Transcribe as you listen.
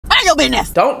your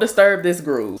business. Don't disturb this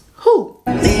groove. Who?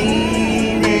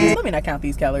 Let me not count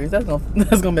these calories. That's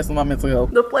gonna mess with my mental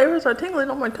health. The flavors are tingling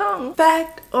on my tongue.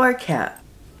 Fact or cap?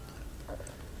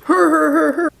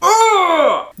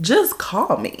 Just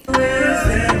call me.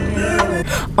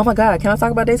 Oh my god, can I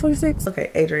talk about day 26? Okay,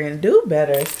 Adrian, do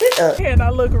better. Sit up. And I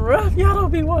look rough. Y'all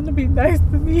don't be wanting to be nice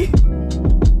to me.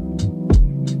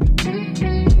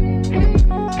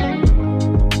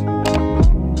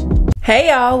 Hey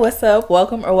y'all, what's up?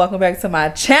 Welcome back to my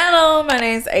channel. My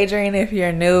name's Adrian if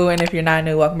you're new, and if you're not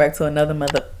new, welcome back to another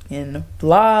motherfucking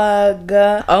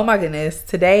vlog. Oh my goodness,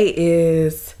 today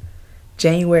is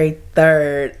January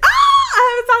 3rd.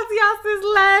 I haven't talked to y'all since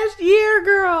last year,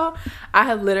 girl. I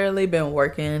have literally been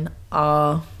working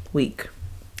all week.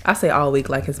 I say all week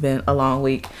like it's been a long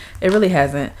week. It really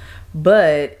hasn't,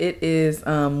 but it is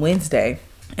Wednesday,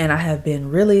 and I have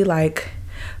been really like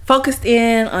focused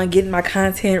in on getting my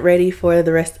content ready for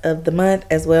the rest of the month,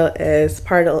 as well as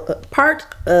part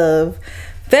of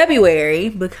February,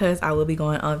 because I will be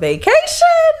going on vacation.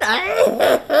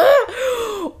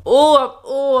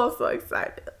 Oh, I'm so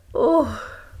excited. Oh,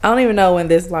 I don't even know when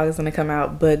this vlog is gonna come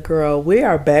out, but girl, we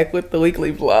are back with the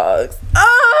weekly vlogs.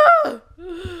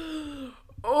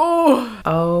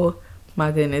 Oh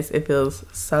my goodness, it feels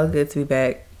so good to be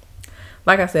back.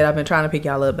 Like I said, I've been trying to pick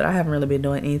y'all up, but I haven't really been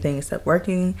doing anything except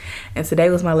working. And today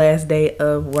was my last day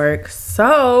of work,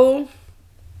 so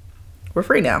we're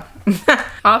free now.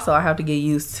 Also, I have to get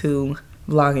used to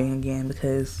vlogging again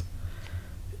because,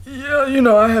 yeah, you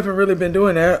know, I haven't really been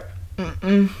doing that.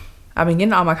 I've been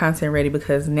getting all my content ready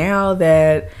because now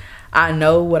that I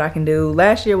know what I can do,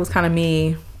 last year was kind of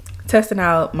me testing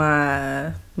out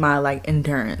my like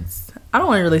endurance. I don't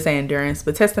want to really say endurance,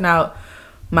 but testing out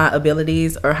my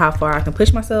abilities or how far I can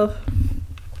push myself.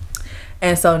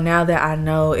 And so now that I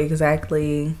know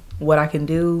exactly what I can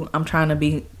do, I'm trying to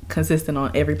be consistent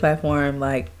on every platform,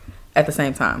 like at the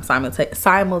same time,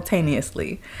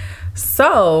 simultaneously.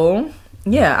 So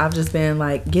yeah, I've just been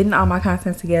like getting all my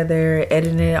content together,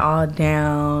 editing it all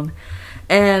down,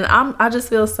 and I just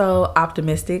feel so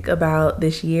optimistic about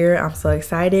this year. I'm so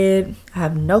excited. I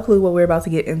have no clue what we're about to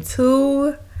get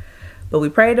into, but we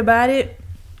prayed about it.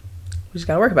 We just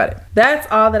gotta work about it. That's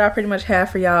all that I pretty much have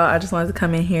for y'all. I just wanted to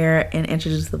come in here and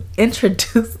introduce.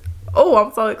 Oh,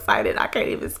 I'm so excited. I can't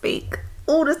even speak.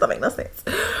 Oh, this don't make no sense.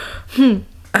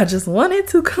 I just wanted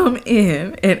to come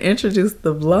in and introduce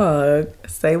the vlog,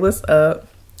 say what's up,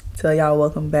 tell y'all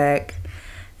welcome back.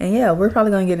 And yeah, we're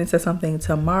probably gonna get into something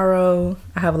tomorrow.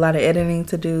 I have a lot of editing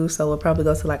to do, so we'll probably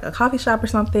go to like a coffee shop or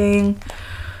something.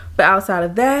 But outside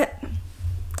of that,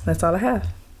 that's all I have.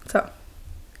 So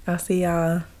I'll see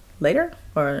y'all later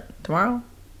or tomorrow,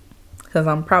 because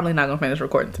I'm probably not gonna finish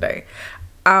recording today.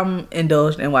 I'm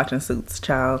indulged in watching Suits,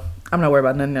 child. I'm not worried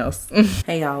about nothing else.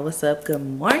 Hey y'all, what's up? Good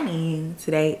morning.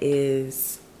 Today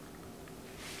is,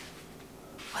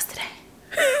 what's today?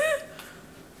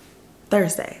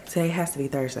 Thursday. Today has to be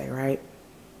Thursday, right?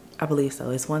 I believe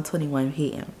so. It's 1:21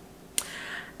 p.m.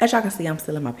 As y'all can see, I'm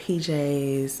still in my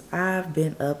PJs. I've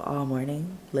been up all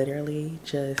morning, literally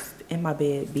just in my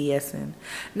bed BSing.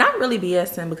 Not really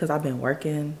BSing because I've been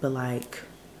working, but like,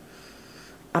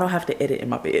 I don't have to edit in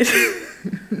my bed.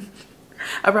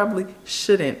 I probably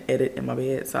shouldn't edit in my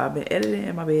bed. So I've been editing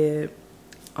in my bed,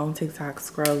 on TikTok,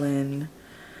 scrolling,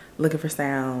 looking for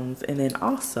sounds, and then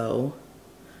also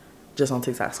just on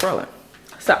TikTok scrolling.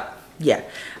 So yeah,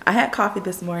 I had coffee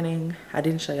this morning. I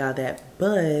didn't show y'all that,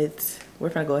 but we're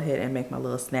gonna go ahead and make my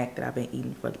little snack that I've been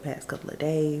eating for the past couple of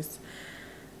days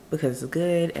because it's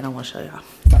good and I want to show y'all.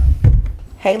 So,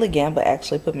 Haley Gamba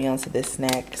actually put me onto this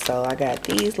snack. So I got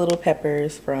these little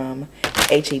peppers from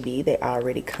HEB. They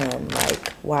already come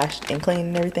like washed and clean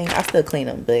and everything. I still clean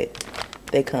them, but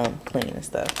they come clean and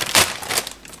stuff.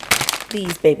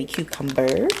 These baby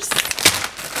cucumbers,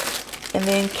 and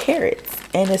then carrots.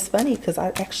 And it's funny because I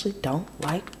actually don't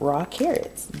like raw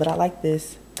carrots, but I like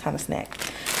this kind of snack.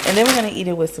 And then we're gonna eat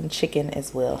it with some chicken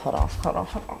as well. Hold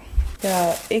on.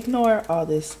 Yeah, ignore all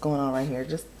this going on right here.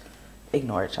 Just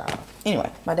ignore it, child. Anyway,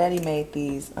 my daddy made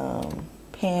these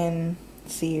pan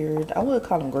seared, I would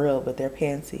call them grilled, but they're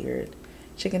pan seared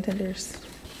chicken tenders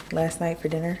last night for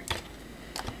dinner.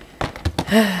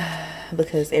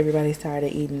 Because everybody's tired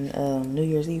of eating New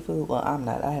Year's Eve food. Well, I'm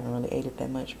not. I haven't really ate it that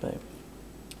much, but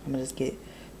I'm gonna just get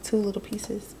 2 little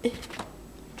pieces.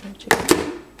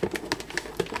 Chicken.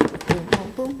 Boom,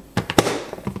 boom, boom.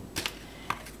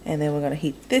 And then we're gonna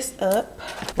heat this up.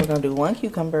 We're gonna do 1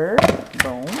 cucumber,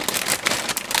 boom.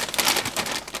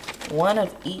 1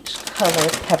 of each color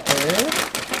pepper,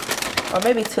 or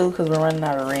maybe 2 because we're running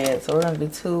out of red. So we're gonna do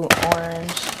 2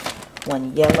 orange,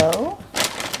 1 yellow,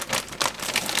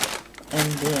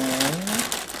 and then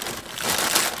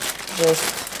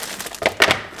just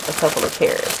a couple of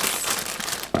carrots.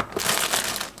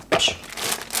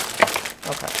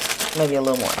 Okay, maybe a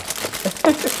little more.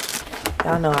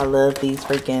 Y'all know I love these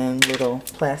freaking little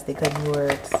plastic cutting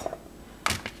boards.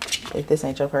 If this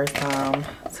ain't your first time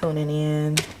tuning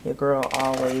in, your girl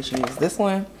always uses this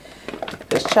one.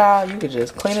 This child, you could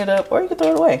just clean it up or you could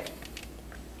throw it away.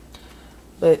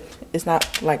 But it's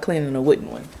not like cleaning a wooden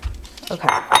one. Okay.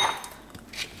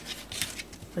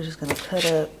 We're just gonna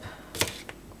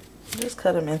just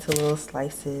cut them into little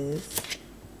slices.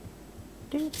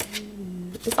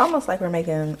 It's almost like we're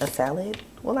making a salad.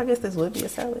 Well, I guess this would be a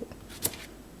salad.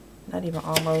 Not even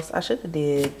almost. I should have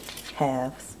did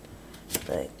halves,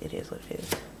 but it is what it is.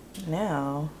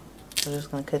 Now, we're just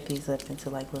gonna cut these up into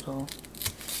like little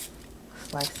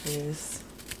slices.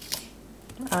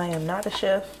 I am not a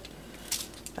chef.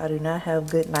 I do not have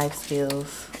good knife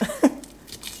skills.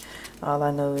 All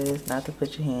I know is not to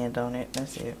put your hand on it.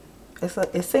 That's it.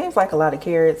 It seems like a lot of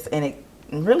carrots, and it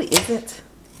really isn't.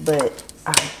 But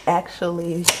I'm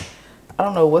actually, I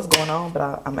don't know what's going on,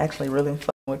 but I'm actually really fucking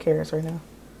with carrots right now.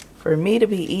 For me to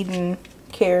be eating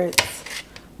carrots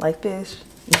like this,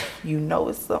 you know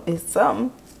it's something.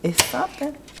 It's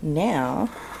something. Now,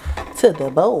 to the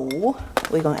bowl,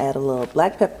 we're gonna add a little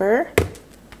black pepper,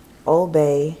 Old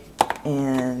Bay,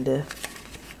 and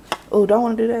oh, don't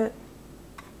want to do that.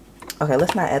 Okay,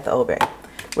 let's not add the Old Bay.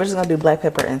 We're just gonna do black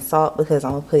pepper and salt because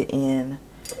I'm gonna put in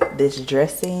this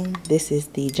dressing. This is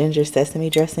the ginger sesame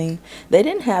dressing. They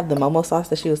didn't have the Momo sauce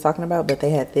that she was talking about, but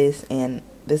they had this, and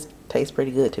this tastes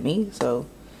pretty good to me, so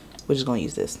we're just gonna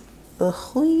use this. A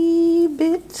wee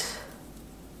bit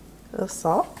of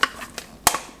salt,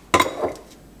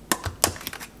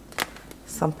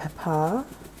 some pepper.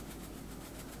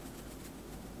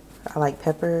 I like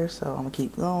pepper, so I'm gonna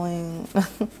keep going.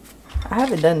 I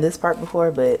haven't done this part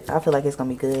before, but I feel like it's gonna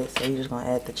be good, so you're just gonna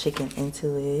add the chicken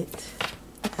into it.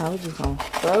 Now we're just gonna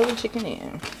throw the chicken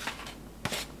in.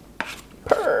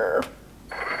 Purr.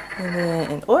 And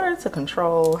then in order to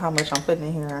control how much I'm putting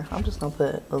in here, I'm just gonna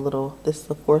put a little, this is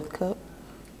the 4th cup.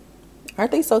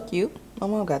 Aren't they so cute? My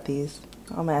mom got these.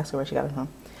 I'm gonna ask her where she got it from.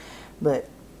 But,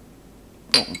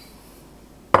 boom.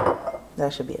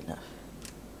 That should be enough.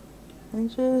 And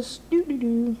just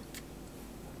do.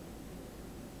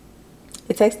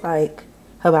 It tastes like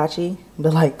hibachi,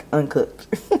 but like uncooked.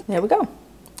 There we go.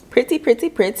 Pretty, pretty,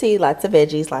 pretty. Lots of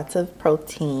veggies, lots of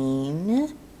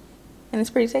protein. And it's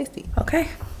pretty tasty. Okay,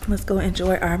 let's go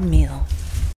enjoy our meal.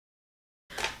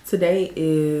 Today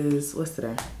is, what's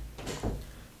today?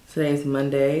 Today is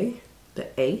Monday, the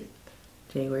 8th,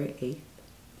 January 8th.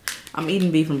 I'm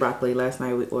eating beef and broccoli. Last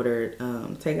night we ordered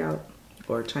takeout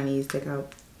or Chinese takeout.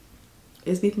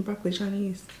 Is beef and broccoli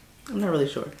Chinese? I'm not really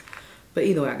sure. But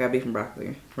either way, I got beef and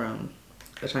broccoli from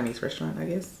a Chinese restaurant, I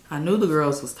guess. I knew the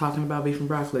girls was talking about beef and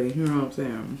broccoli. You know what I'm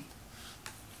saying?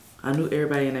 I knew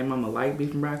everybody and their mama liked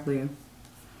beef and broccoli.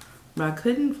 But I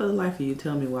couldn't for the life of you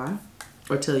tell me why.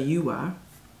 Or tell you why.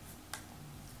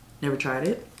 Never tried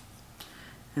it.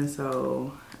 And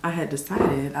so I had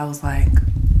decided, I was like,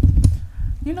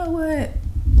 you know what?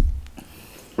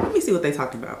 Let me see what they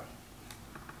talking about.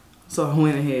 So I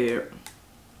went ahead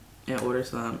and ordered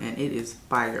some, and it is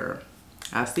fire.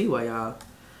 I see why y'all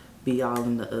be all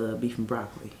in the beef and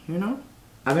broccoli, you know?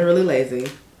 I've been really lazy.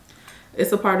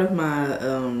 It's a part of my,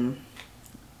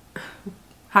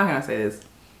 how can I say this?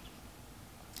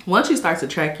 Once you start to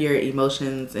track your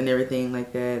emotions and everything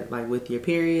like that, like with your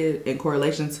period, in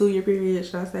correlation to your period,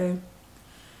 should I say,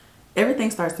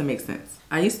 everything starts to make sense.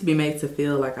 I used to be made to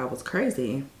feel like I was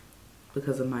crazy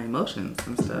because of my emotions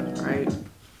and stuff, right?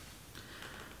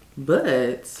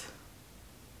 But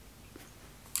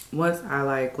once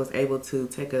I was able to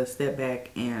take a step back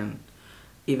and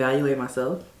evaluate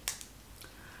myself,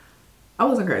 I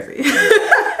wasn't crazy.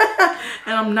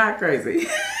 And I'm not crazy.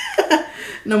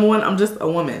 Number one, I'm just a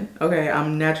woman, okay?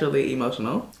 I'm naturally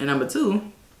emotional. And number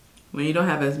two, when you don't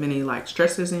have as many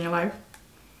stresses in your life,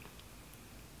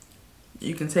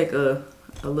 you can take a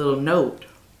little note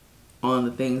on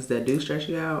the things that do stress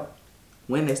you out,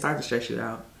 when they start to stress you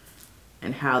out,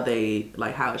 and how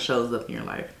how it shows up in your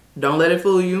life. Don't let it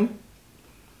fool you.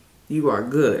 You are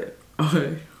good.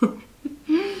 Okay?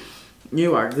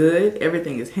 You are good.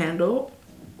 Everything is handled.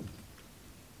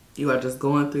 You are just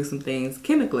going through some things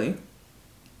chemically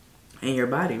in your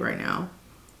body right now.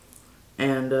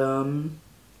 And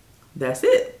that's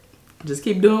it. Just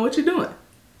keep doing what you're doing.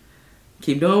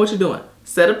 Keep doing what you're doing.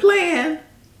 Set a plan.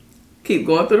 Keep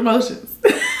going through the motions.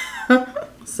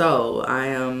 So I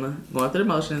am going through the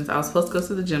motions. I was supposed to go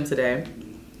to the gym today.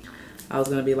 I was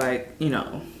gonna be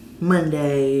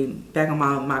Monday, back on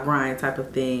my grind type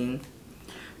of thing.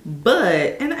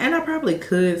 But and I probably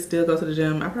could still go to the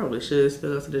gym. I probably should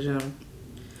still go to the gym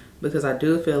because I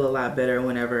do feel a lot better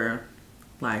whenever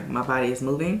like my body is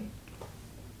moving.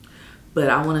 But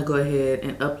I want to go ahead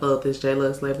and upload this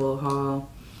JLux label haul.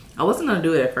 I wasn't gonna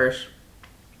do it at first.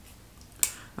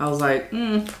 I was like,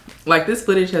 like this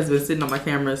footage has been sitting on my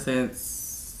camera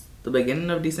since the beginning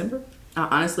of December. I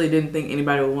honestly didn't think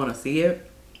anybody would want to see it.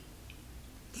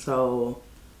 So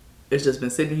it's just been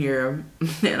sitting here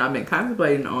and I've been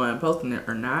contemplating on posting it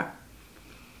or not.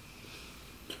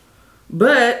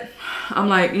 But I'm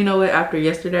like, you know what, after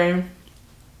yesterday,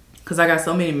 because I got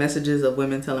so many messages of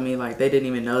women telling me like they didn't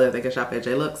even know that they could shop at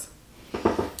JLux.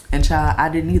 And child, I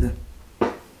didn't either.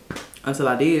 Until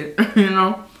I did, you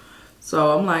know?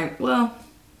 So I'm like, well,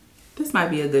 this might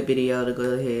be a good video to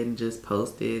go ahead and just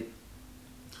post it.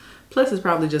 Plus, it's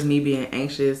probably just me being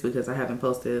anxious because I haven't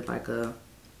posted like a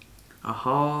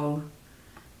haul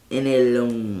in a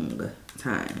long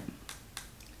time.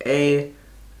 A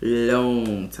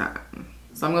long time.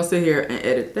 So I'm gonna sit here and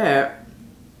edit that.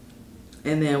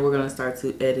 And then we're gonna start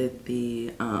to edit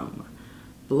the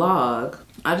vlog.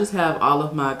 I just have all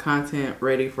of my content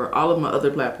ready for all of my other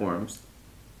platforms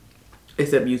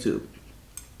except YouTube.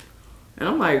 And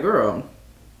I'm like, girl,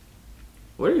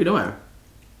 what are you doing?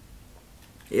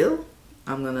 Ew.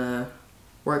 I'm gonna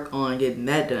work on getting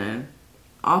that done.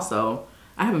 Also,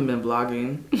 I haven't been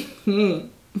vlogging.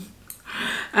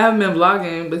 I haven't been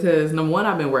vlogging because number one,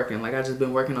 I've been working. Like I just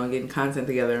been working on getting content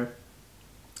together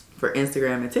for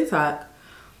Instagram and TikTok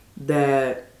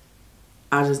that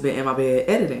I just been in my bed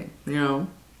editing, you know?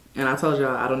 And I told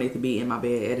y'all I don't need to be in my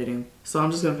bed editing. So I'm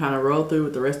just gonna kind of roll through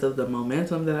with the rest of the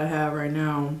momentum that I have right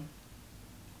now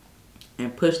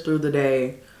and push through the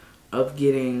day of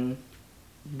getting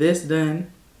this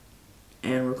done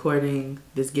and recording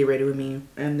this Get Ready With Me.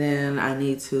 And then I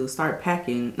need to start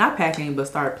packing, not packing, but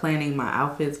start planning my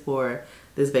outfits for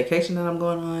this vacation that I'm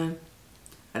going on.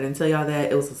 I didn't tell y'all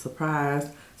that. It was a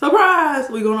surprise. Surprise!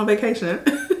 We going on vacation.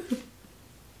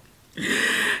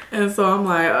 And so I'm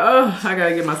like, oh, I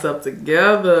gotta get myself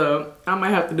together. I might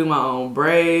have to do my own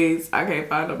braids. I can't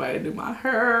find nobody to do my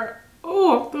hair.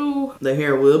 Oh, I'm through. The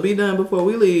hair will be done before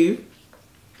we leave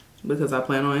because I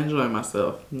plan on enjoying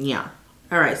myself. Yeah.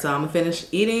 All right, so I'm gonna finish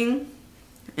eating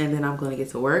and then I'm gonna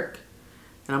get to work.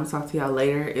 And I'm gonna talk to y'all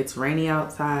later. It's rainy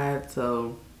outside,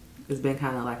 so it's been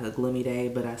kind of like a gloomy day,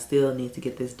 but I still need to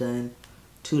get this done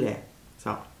today.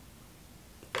 So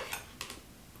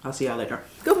I'll see y'all later.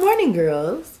 Good morning,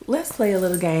 girls. Let's play a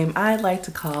little game I like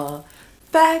to call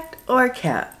Fact or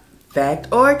Cap. Fact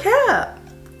or Cap.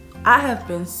 I have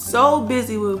been so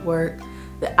busy with work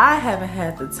that I haven't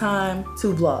had the time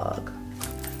to vlog.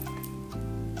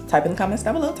 Type in the comments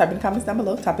down below. Type in the comments down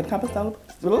below. Type in the comments down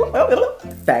below.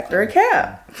 Fact or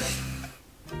Cap.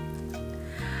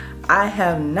 I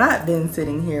have not been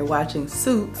sitting here watching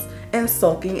Suits and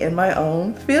sulking in my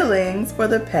own feelings for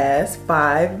the past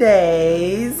 5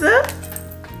 days.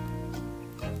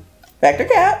 Fact or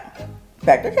Cap?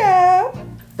 Fact or Cap?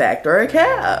 Fact or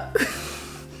Cap?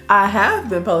 I have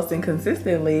been posting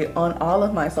consistently on all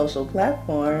of my social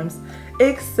platforms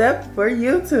except for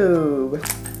YouTube.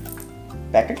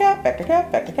 Fact or Cap? Fact or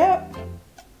Cap? Fact or Cap?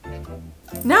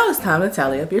 Now it's time to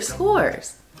tally up your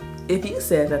scores. If you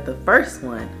said that the first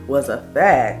one was a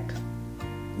fact,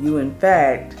 you in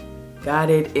fact got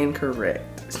it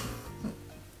incorrect.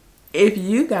 If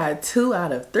you got 2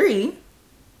 out of 3,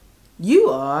 you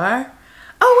are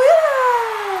a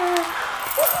winner!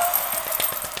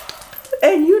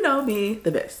 And you know me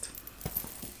the best.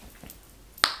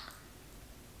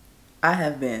 I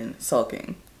have been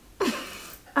sulking.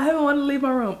 I haven't wanted to leave my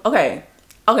room. Okay,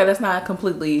 that's not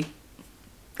completely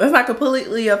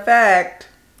a fact.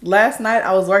 Last night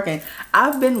I was working.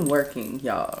 I've been working,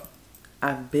 y'all.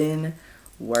 I've been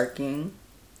working.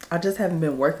 I just haven't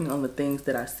been working on the things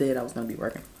that I said I was gonna be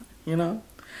working on, you know?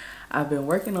 I've been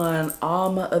working on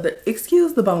all my other,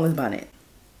 excuse the boneless bonnet.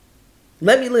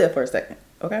 Let me live for a second,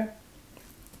 okay?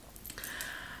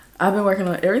 I've been working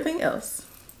on everything else.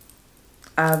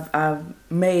 I've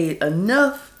made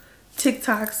enough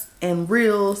TikToks and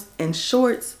Reels and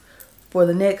Shorts for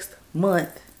the next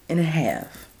month and a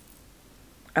half.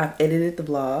 I've edited the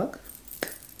vlog.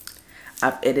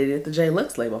 I've edited the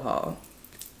JLux label haul.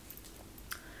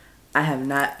 I have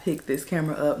not picked this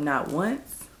camera up not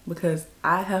once because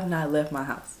I have not left my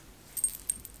house.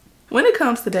 When it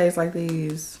comes to days like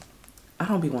these, I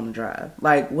don't be wanting to drive.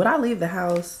 Like, would I leave the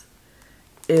house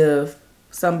if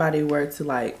somebody were to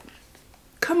like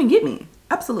come and get me?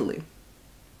 Absolutely.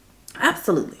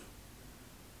 Absolutely.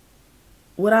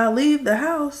 Would I leave the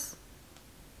house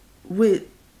with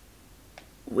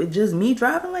just me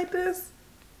driving like this?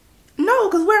 No,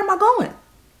 because where am I going?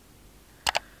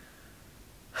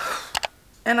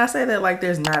 And I say that like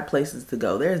there's not places to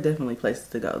go. There's definitely places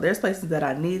to go. There's places that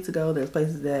I need to go. There's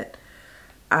places that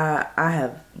I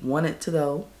have wanted to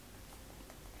go.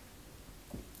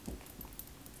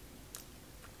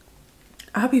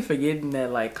 I'll be forgetting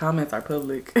that like comments are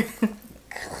public.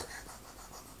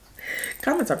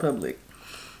 Comments are public.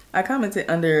 I commented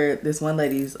under this one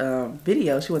lady's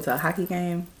video. She went to a hockey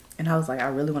game and I was like, I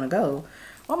really want to go.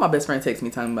 Well, my best friend texted me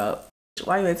talking about,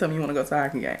 why you ain't tell me you want to go to a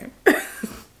hockey game?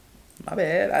 My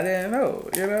bad, I didn't know,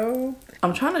 you know?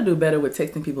 I'm trying to do better with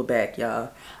texting people back,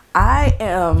 y'all. I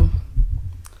am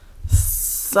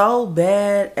so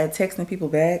bad at texting people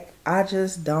back. I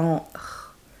just don't.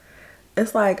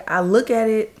 It's like I look at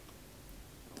it.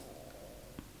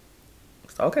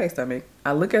 It's okay, stomach.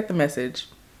 I look at the message.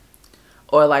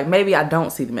 Or like maybe I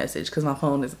don't see the message because my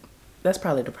phone is, that's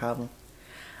probably the problem.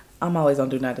 I'm always on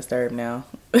Do Not Disturb now.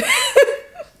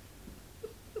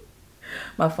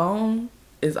 My phone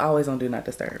is always on Do Not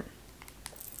Disturb.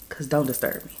 Because don't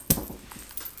disturb me.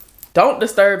 Don't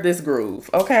disturb this groove,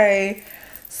 okay?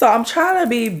 So I'm trying to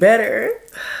be better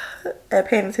at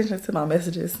paying attention to my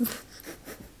messages.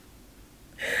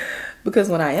 Because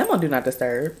when I am on Do Not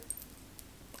Disturb,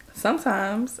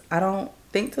 sometimes I don't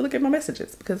think to look at my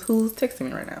messages. Because who's texting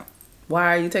me right now?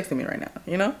 Why are you texting me right now?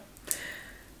 You know?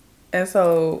 And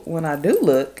so when I do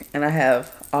look and I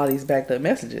have all these backed up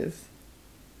messages,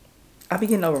 I be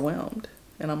getting overwhelmed.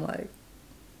 And I'm like,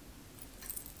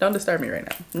 don't disturb me right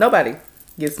now. Nobody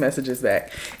gets messages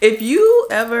back. If you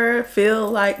ever feel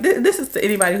like, this is to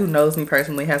anybody who knows me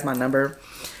personally, has my number.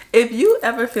 If you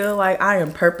ever feel like I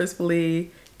am purposefully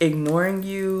ignoring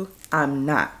you, I'm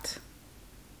not.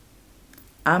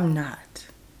 I'm not.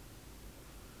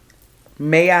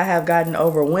 May I have gotten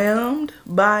overwhelmed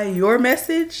by your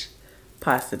message?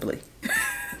 Possibly.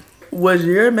 Was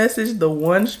your message the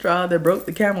one straw that broke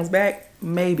the camel's back?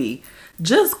 Maybe.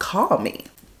 Just call me.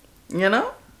 You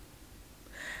know?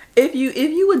 If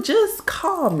you would just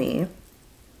call me,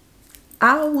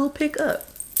 I will pick up.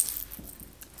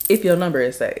 If your number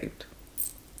is saved.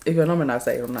 If your number not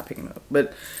saved, I'm not picking up.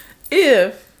 But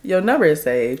if your number is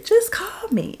saved, just call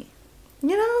me.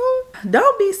 You know?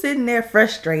 Don't be sitting there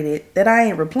frustrated that I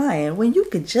ain't replying when you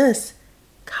could just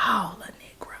call a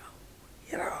Negro.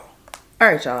 You know?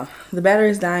 Alright, y'all. The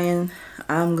battery's dying.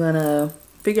 I'm gonna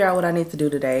figure out what I need to do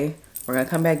today. We're gonna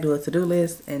come back, do a to-do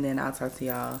list, and then I'll talk to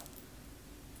y'all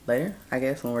later, I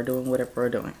guess, when we're doing whatever we're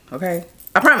doing. Okay?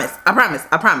 I promise. I promise.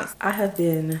 I promise. I have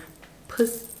been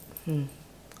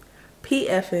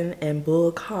PFing and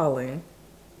bull calling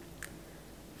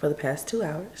for the past 2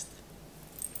 hours.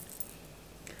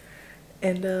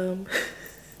 And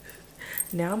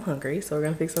now I'm hungry, so we're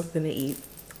gonna fix something to eat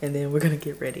and then we're gonna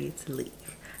get ready to leave.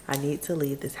 I need to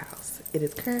leave this house. It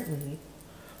is currently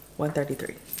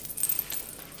 1:33.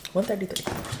 1:33.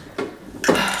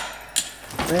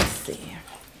 Let's see.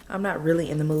 I'm not really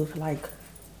in the mood for like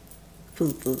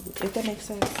food, if that makes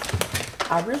sense.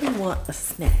 I really want a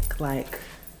snack, like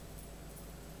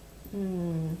I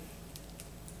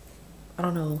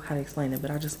don't know how to explain it,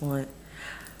 but I just want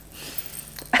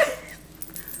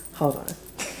hold on.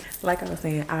 Like I was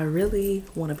saying, I really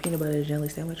want a peanut butter jelly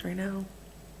sandwich right now.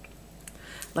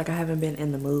 Like I haven't been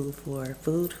in the mood for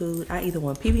food. I either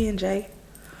want PB&J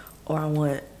or I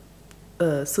want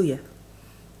suya.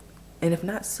 And if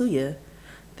not suya,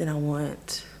 then I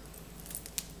want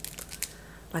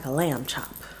like a lamb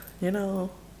chop, you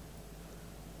know?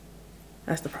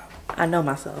 That's the problem. I know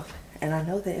myself, and I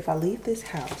know that if I leave this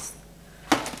house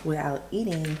without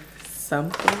eating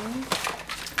something,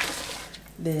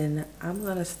 then I'm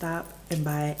gonna stop and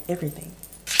buy everything.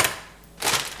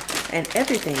 And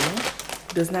everything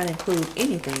does not include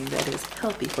anything that is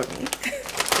healthy for me.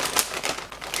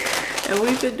 And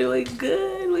we've been doing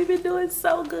good. We've been doing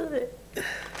so good.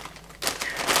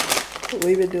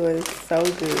 We've been doing so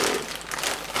good.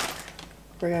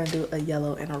 We're gonna do a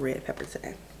yellow and a red pepper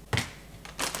today.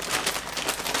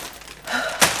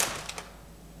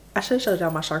 I should have showed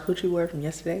y'all my charcuterie board from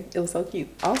yesterday. It was so cute.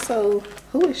 Also,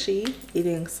 who is she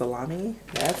eating salami?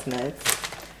 That's nuts.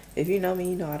 If you know me,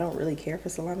 you know I don't really care for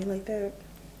salami like that.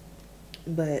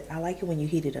 But I like it when you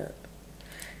heat it up.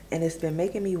 And it's been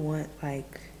making me want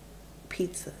like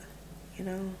pizza, you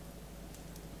know?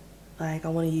 Like I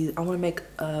want to make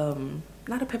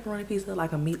not a pepperoni pizza,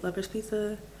 like a meat lover's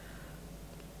pizza,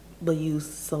 but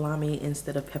use salami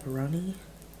instead of pepperoni.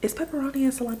 Is pepperoni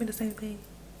and salami the same thing?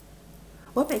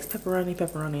 What makes pepperoni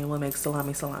pepperoni and what makes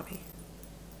salami salami?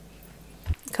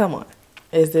 Come on.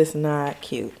 Is this not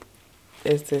cute?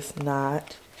 Is this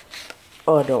not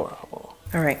adorable?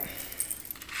 All right.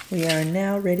 We are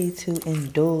now ready to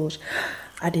indulge.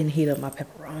 I didn't heat up my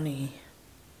pepperoni.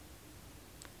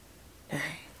 Dang.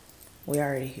 We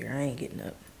already here. I ain't getting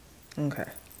up. Okay.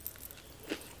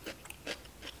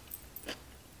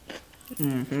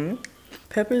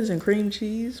 Peppers and cream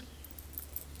cheese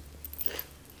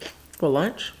for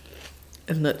lunch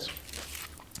is nuts.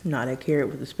 Nah, that carrot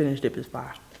with the spinach dip is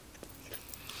fire.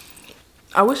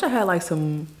 I wish I had like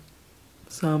some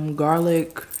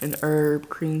garlic and herb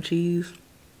cream cheese.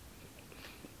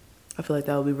 I feel like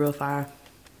that would be real fire.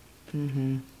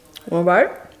 One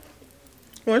bite?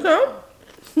 Want some?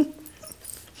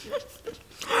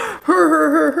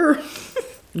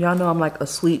 Y'all know I'm like a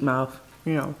sweet mouth,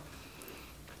 you know.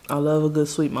 I love a good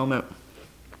sweet moment.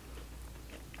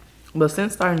 But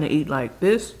since starting to eat like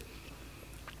this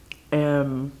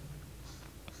and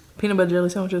peanut butter jelly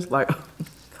sandwiches, like,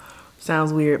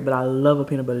 sounds weird, but I love a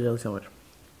peanut butter jelly sandwich.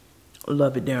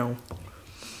 Love it down.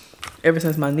 Ever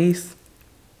since my niece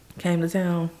came to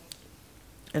town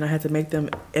and I had to make them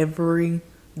every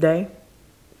day.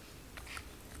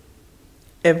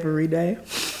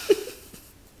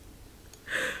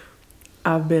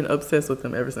 I've been obsessed with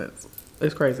them ever since.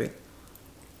 It's crazy.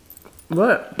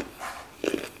 But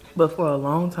for a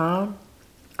long time,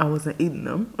 I wasn't eating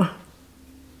them.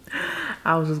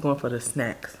 I was just going for the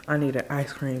snacks. I needed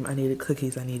ice cream. I needed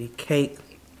cookies. I needed cake.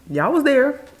 Y'all was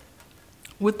there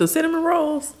with the cinnamon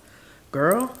rolls,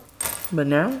 girl. But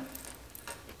now,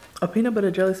 a peanut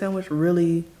butter jelly sandwich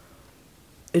really,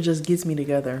 it just gets me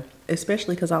together.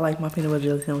 Especially because I like my peanut butter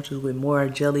jelly sandwiches with more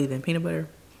jelly than peanut butter.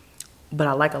 But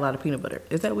I like a lot of peanut butter.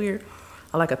 Is that weird?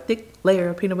 I like a thick layer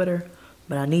of peanut butter,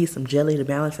 but I need some jelly to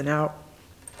balance it out.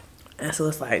 And so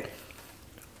it's like,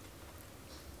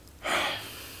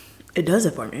 it does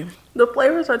it for me. The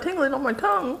flavors are tingling on my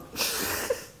tongue.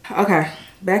 Okay,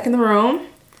 back in the room.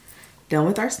 Done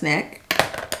with our snack.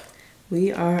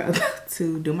 We are about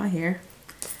to do my hair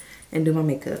and do my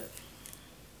makeup.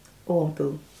 Oh, I'm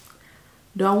through.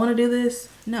 Do I want to do this?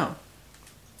 No,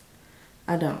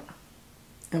 I don't.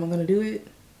 Am I gonna do it?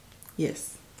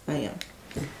 Yes, I am.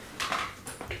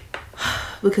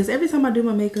 Because every time I do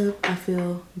my makeup, I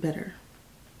feel better.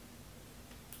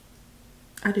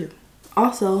 I do.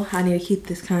 Also, I need to keep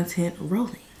this content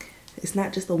rolling. It's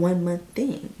not just a 1 month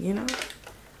thing, you know?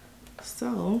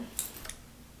 So,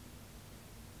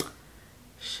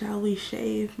 shall we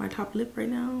shave my top lip right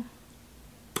now?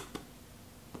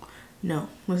 No,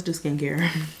 let's do skincare.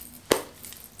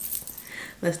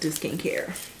 Let's do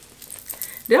skincare.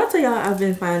 Did I tell y'all I've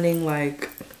been finding, like,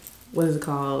 what is it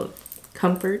called?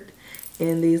 Comfort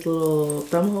in these little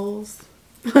thumb holes.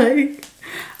 Like,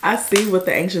 I see what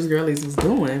the anxious girlies was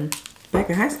doing back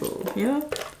in high school, you know?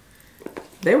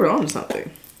 They were on something.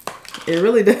 It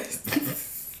really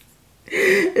does.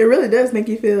 It really does make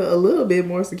you feel a little bit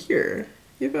more secure.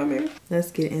 You feel me?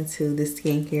 Let's get into the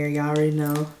skincare. Y'all already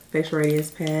know facial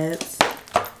radiance pads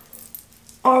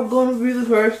are gonna be the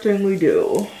first thing we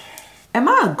do. Am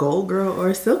I a gold girl or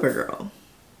a silver girl?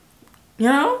 You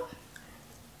know?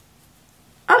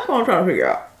 That's what I'm trying to figure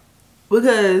out.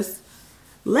 Because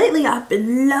lately I've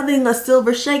been loving a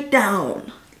silver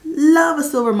shakedown. Love a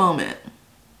silver moment.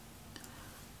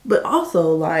 But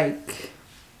also like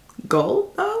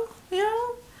gold though, you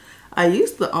know? I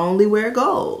used to only wear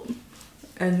gold.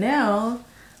 And now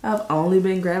I've only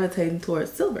been gravitating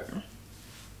towards silver.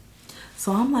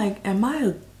 So I'm like, am I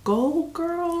a gold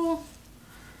girl?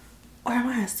 Or am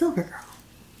I a silver girl?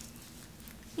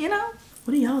 You know?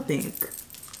 What do y'all think?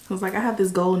 I was like, I have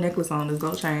this gold necklace on, this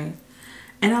gold chain.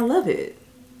 And I love it.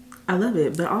 I love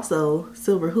it. But also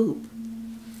silver hoop.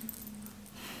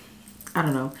 I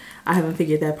don't know. I haven't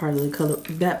figured that part of the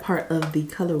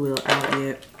color wheel out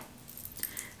yet.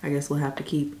 I guess we'll have to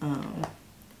keep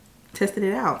testing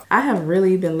it out. I have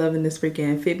really been loving this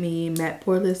freaking Fit Me Matte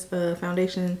Poreless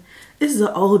foundation. This is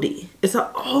an oldie. It's an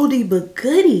oldie but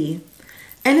goodie.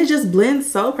 And it just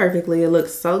blends so perfectly. It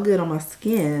looks so good on my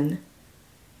skin.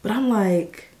 But I'm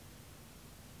like,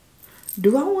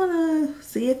 do I want to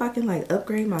see if I can like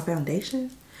upgrade my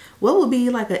foundation? What would be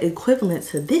like an equivalent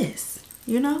to this,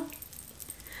 you know?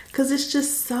 Because it's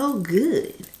just so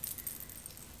good.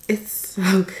 It's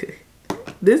so good.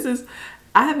 This is,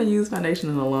 I haven't used foundation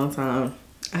in a long time.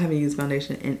 I haven't used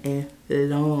foundation in a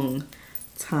long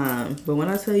time. But when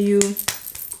I tell you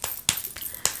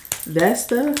that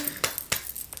stuff,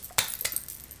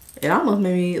 it almost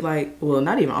made me like, well,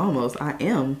 not even almost. I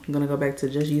am gonna go back to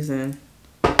just using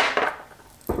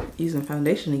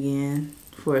foundation again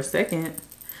for a second.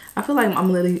 I feel like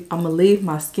I'm gonna leave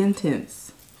my skin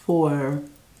tints for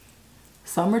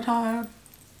summertime,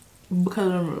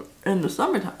 because in the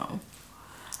summertime,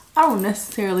 I don't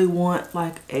necessarily want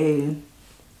like a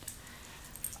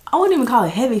I wouldn't even call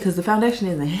it heavy because the foundation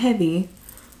isn't heavy,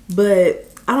 but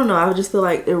I don't know, I just feel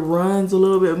like it runs a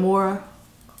little bit more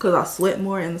because I sweat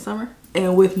more in the summer.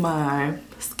 And with my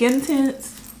skin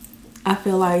tints, I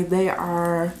feel like they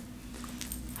are,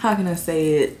 how can I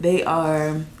say it? They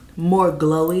are more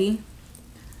glowy.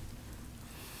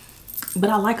 But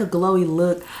I like a glowy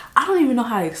look. I don't even know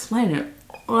how to explain it.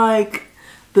 Like,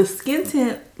 the skin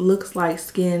tint looks like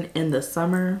skin in the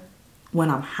summer when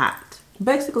I'm hot.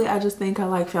 Basically, I just think I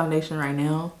like foundation right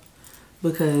now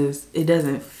because it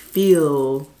doesn't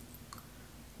feel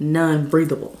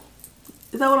non-breathable.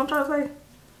 Is that what I'm trying to say?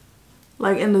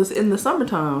 Like in the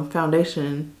summertime,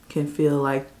 foundation can feel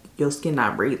like your skin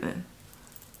not breathing.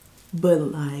 But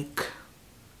like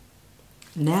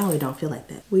now it don't feel like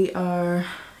that. We are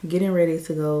getting ready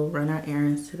to go run our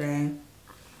errands today.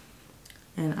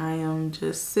 And I am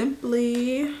just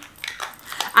simply,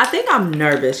 I think I'm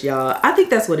nervous, y'all. I think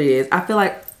that's what it is. I feel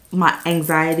like my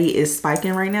anxiety is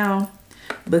spiking right now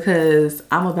because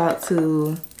I'm about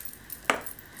to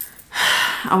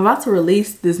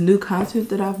release this new content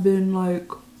that I've been like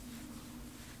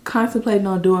contemplating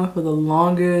on doing for the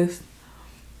longest.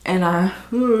 And I've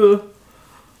been,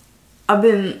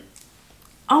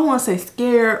 I don't want to say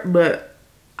scared, but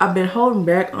I've been holding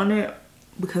back on it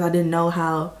because I didn't know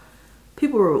how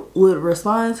people would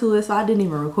respond to it, so I didn't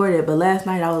even record it. But last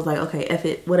night I was like, okay, F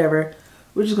it, whatever,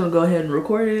 we're just gonna go ahead and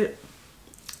record it.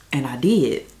 And I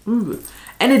did. And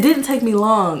it didn't take me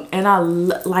long, and I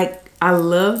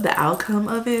love the outcome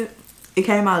of it. It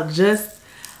came out just,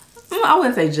 I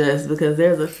wouldn't say just, because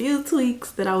there's a few tweaks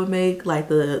that I would make, like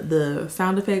the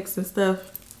sound effects and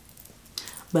stuff,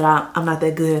 but I'm not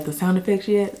that good at the sound effects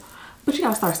yet. But you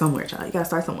gotta start somewhere, child. You gotta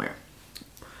start somewhere.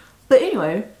 But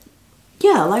anyway,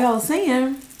 yeah, like I was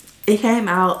saying, it came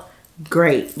out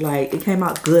great. Like, it came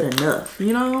out good enough,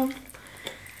 you know?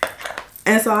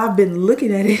 And so I've been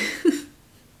looking at it.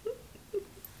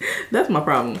 That's my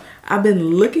problem. I've been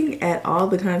looking at all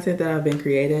the content that I've been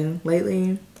creating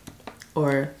lately,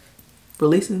 or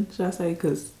releasing, should I say,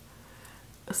 because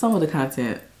some of the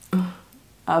content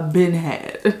I've been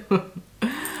had.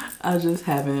 I just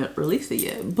haven't released it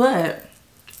yet, but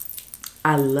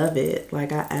I love it.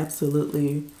 Like, I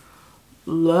absolutely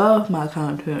love my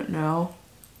content now.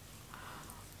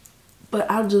 But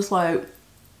I'm just like,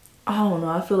 I don't know,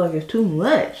 I feel like it's too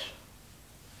much.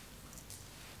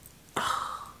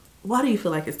 Why do you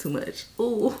feel like it's too much?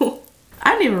 Ooh.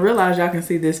 I didn't even realize y'all can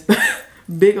see this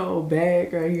big old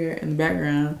bag right here in the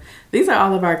background. These are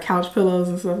all of our couch pillows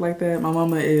and stuff like that. My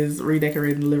mama is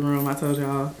redecorating the living room, I told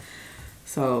y'all.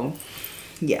 So,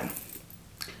 yeah.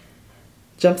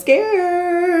 Jump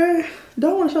scare.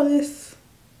 Don't want to show this.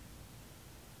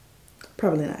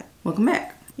 Probably not. Welcome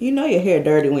back. You know your hair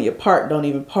dirty when your part don't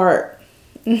even part.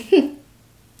 My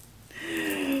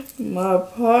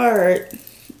part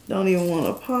don't even want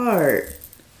to part.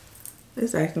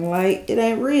 It's acting like it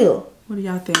ain't real. What do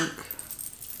y'all think?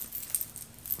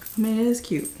 I mean, it is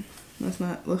cute. Let's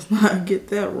not get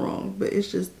that wrong. But it's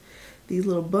just these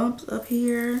little bumps up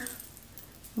here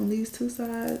on these two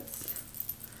sides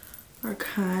are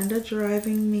kind of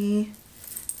driving me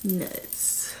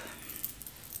nuts.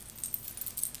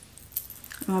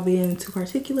 Am I being too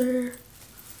particular?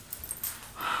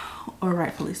 Or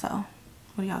rightfully so?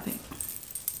 What do y'all think?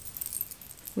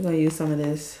 We're gonna use some of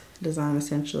this Design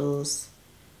Essentials.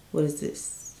 What is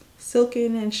this?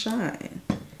 Silken and Shine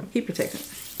heat protectant.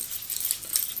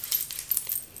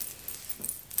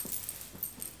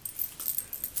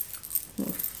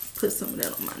 I'll put some of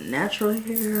that on my natural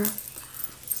hair,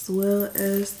 as well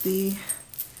as the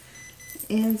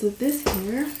ends of this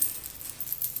hair.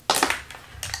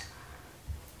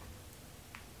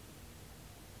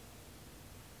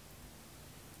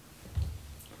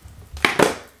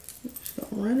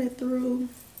 Run it through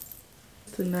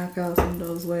to knock out some of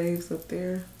those waves up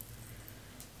there.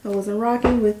 I wasn't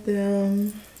rocking with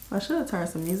them. I should have turned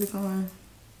some music on,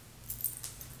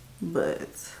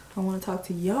 but I want to talk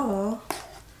to y'all,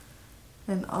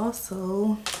 and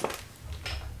also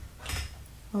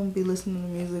I'm gonna be listening to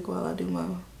music while I do my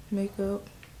makeup,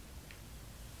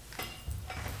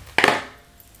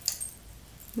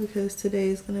 because today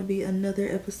is gonna be another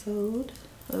episode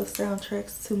of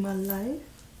Soundtracks to My Life.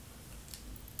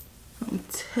 I'm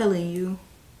telling you,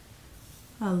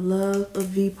 I love a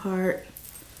V part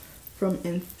from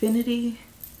infinity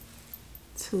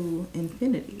to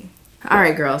infinity. All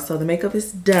right, girls, so the makeup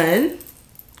is done.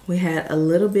 We had a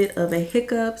little bit of a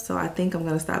hiccup, so I think I'm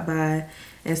gonna stop by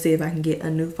and see if I can get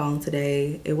a new phone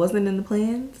today. It wasn't in the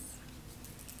plans,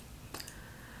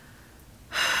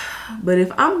 but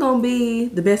if I'm gonna be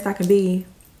the best I can be,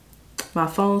 my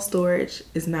phone storage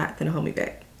is not gonna hold me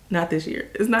back. Not this year.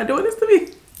 It's not doing this to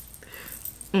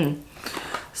me.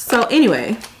 So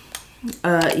anyway,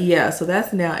 yeah, so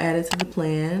that's now added to the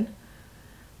plan.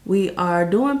 We are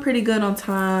doing pretty good on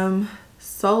time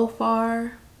so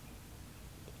far.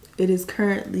 It is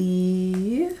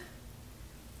currently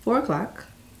 4 o'clock.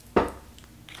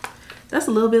 That's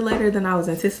a little bit later than I was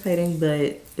anticipating,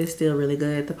 but it's still really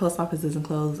good. The post office doesn't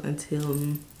close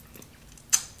until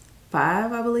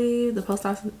 5, I believe. The post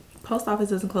office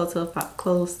doesn't close till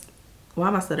 5. Why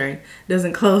am I stuttering?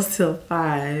 Doesn't close till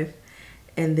 5.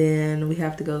 And then we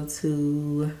have to go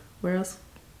to, where else?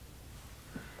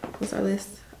 What's our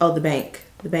list? Oh, the bank.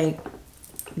 The bank,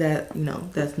 that, you know,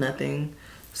 that's nothing.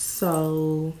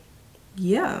 So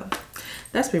yeah,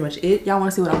 that's pretty much it. Y'all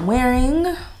want to see what I'm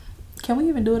wearing? Can we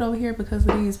even do it over here because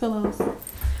of these pillows?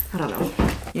 I don't know.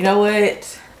 You know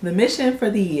what? The mission for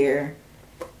the year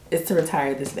is to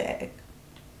retire this bag.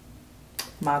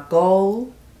 My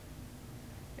goal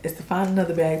is to find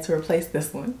another bag to replace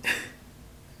this one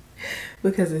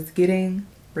because it's getting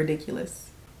ridiculous.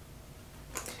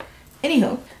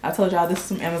 Anywho, I told y'all this is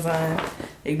from Amazon.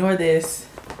 Ignore this.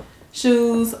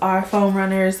 Shoes are foam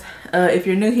runners. If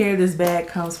you're new here, this bag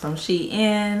comes from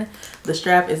Shein. The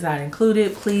strap is not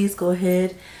included. Please go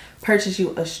ahead, purchase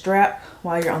you a strap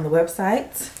while you're on the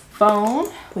website. Phone,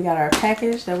 we got our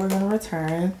package that we're gonna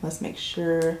return. Let's make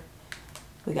sure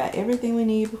we got everything we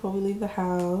need before we leave the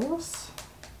house.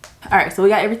 All right, so we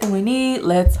got everything we need.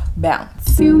 Let's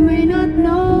bounce. You may not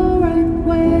know right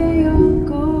where you're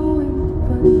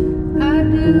going, but I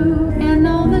do. And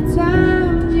all the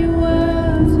times you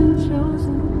wasn't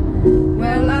chosen,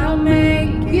 well, I'll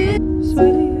make it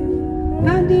sweet.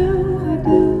 I do.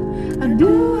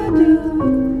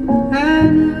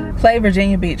 Play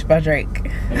Virginia Beach by Drake.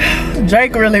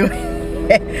 Drake really,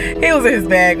 he was in his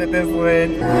bag with this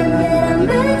one.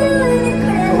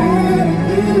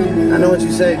 I know what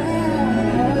you say. I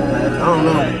don't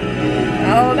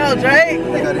know. Drake. I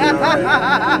think I did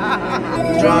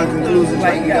alright. Drawing conclusions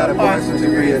like you got a bachelor's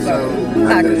degree or something.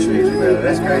 I could have treated you better.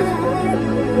 That's crazy.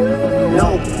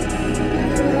 No.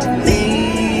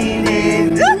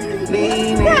 Leaning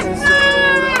so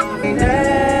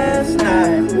last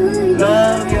night.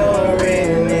 Love your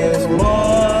end is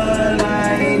more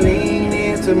like lean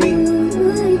into me.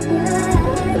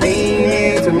 Lean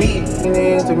into me. Lean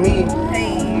into me.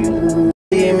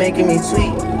 You're making me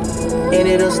sweet. And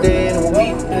it'll stay in a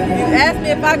week. You asked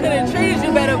me if I could have treated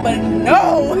you better, but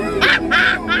no.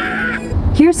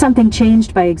 Here's something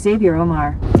changed by Xavier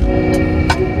Omar.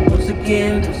 Once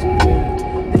again,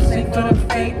 this ain't for the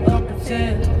fake or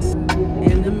pretend.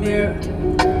 In the mirror,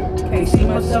 can't see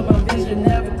myself, my vision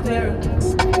never clear.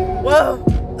 Whoa.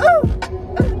 Oh.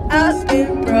 I've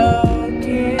been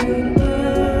broken,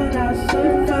 but I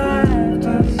survived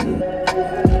myself.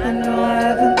 I know I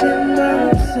haven't been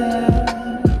myself.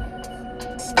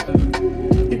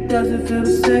 It doesn't feel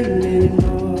the same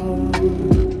anymore.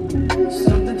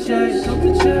 Something changed,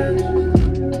 something changed.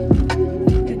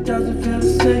 It doesn't feel the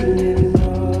same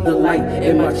anymore. The light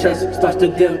in my chest starts to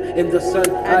dim in the sun.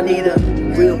 I need a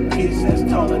real piece that's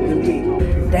taller than me.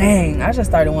 Dang, I just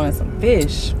started wanting some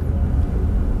fish.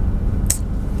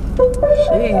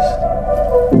 Sheesh.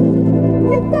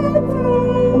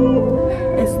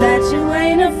 It's that you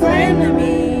ain't a friend to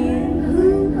me.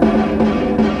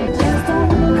 Just don't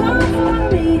come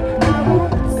for me. I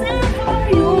won't send for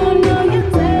you. I know you're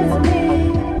dead to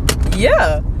me.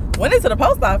 Yeah, went into the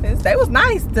post office. They was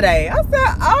nice today. I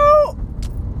said, oh,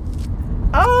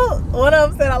 one of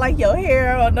them said I like your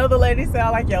hair. Another lady said I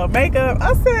like your makeup.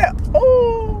 I said,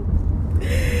 oh,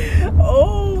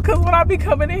 because when I be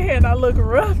coming in here and I look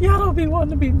rough, y'all don't be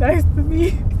wanting to be nice to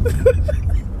me.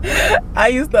 I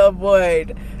used to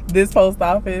avoid this post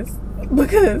office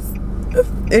because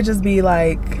it just be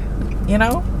like, you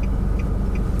know,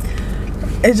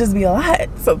 it just be a lot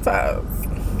sometimes.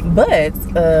 But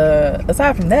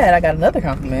aside from that, I got another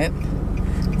compliment.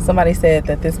 Somebody said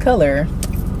that this color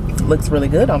looks really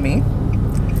good on me,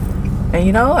 and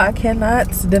you know, I cannot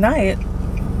deny it.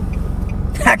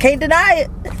 I can't deny it.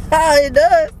 It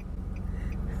does.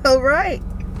 All right,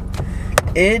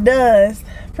 it does.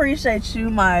 Appreciate you,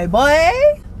 my boy.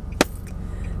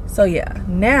 So yeah,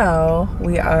 now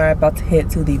we are about to head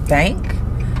to the bank,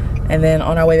 and then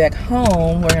on our way back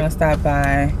home, we're gonna stop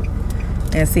by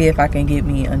and see if I can get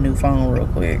me a new phone real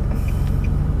quick.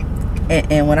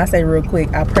 And when I say real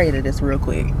quick, I pray that it's real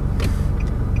quick.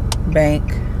 Bank,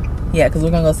 yeah, because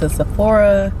we're gonna go to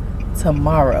Sephora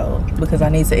tomorrow because I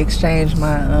need to exchange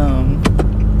my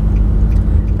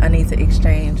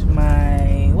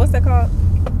what's that called?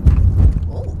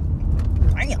 Oh,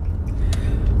 damn.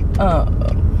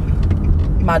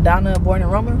 Madonna Born in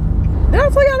Roma. Did I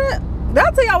tell y'all that? Did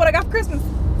I tell y'all what I got for Christmas?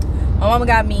 My mama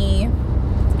got me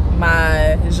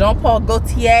my Jean Paul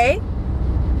Gaultier.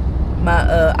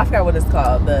 My I forgot what it's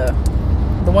called. The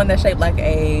one that's shaped like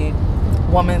a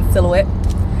woman's silhouette.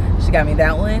 She got me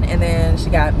that one, and then she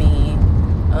got me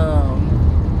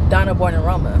Donna Born in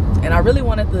Roma. And I really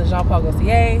wanted the Jean Paul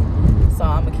Gaultier, so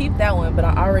I'm gonna keep that one, but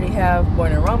I already have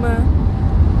Born in Roma,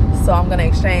 so I'm gonna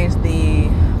exchange the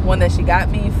one that she got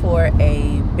me for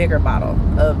a bigger bottle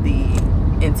of the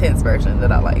intense version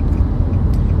that I like.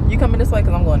 You coming this way?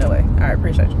 Because I'm going that way. All right,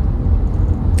 appreciate you.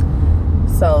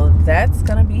 So that's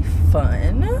gonna be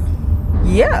fun.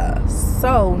 Yeah,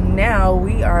 so now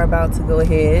we are about to go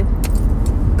ahead,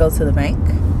 go to the bank.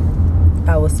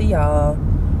 I will see y'all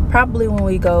probably when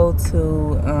we go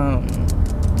to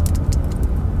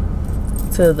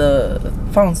the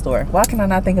phone store. Why can I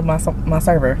not think of my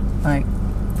server? Like,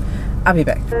 I'll be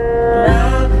back.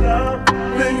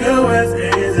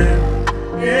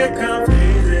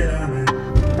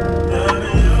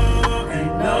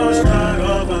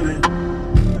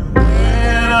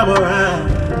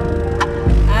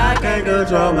 I can't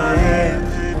control my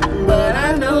hands, but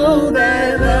I know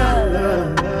that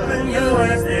love when you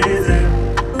is easy.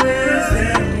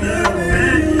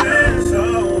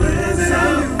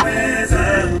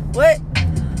 What?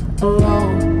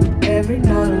 Alone, every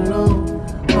night alone.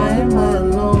 Why am I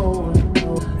alone?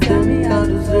 Tell me I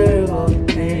deserve all the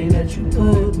pain that you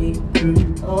put me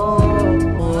through. Oh,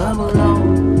 I'm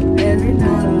alone, every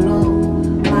night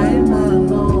alone. Why am I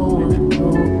alone?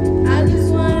 Oh, I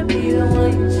just wanna be the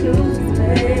one you choose to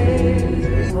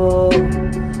stay. Oh,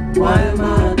 why am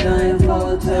I dying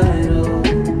for a title?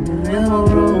 Am I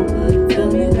wrong?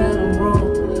 Tell me that I'm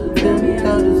wrong. Tell me I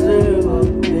deserve all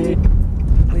the pain.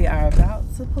 We are about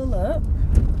to pull up.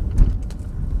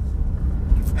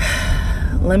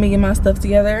 Let me get my stuff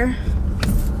together.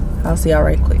 I'll see y'all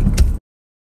right quick.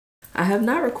 I have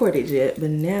not recorded yet,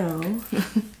 but now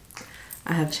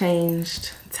I have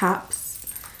changed tops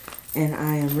and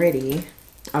I am ready.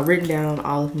 I've written down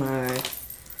all of my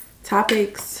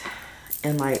topics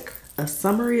and like a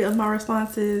summary of my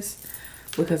responses,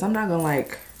 because I'm not gonna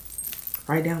like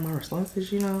write down my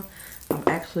responses, you know. I'm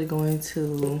actually going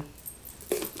to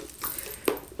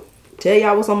tell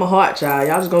y'all what's on my heart, child.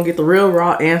 Y'all just gonna get the real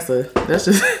raw answer. That's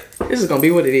just, it's just gonna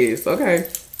be what it is, okay?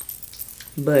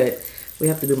 But we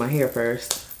have to do my hair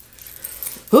first.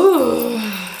 Ooh,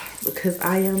 because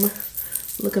I am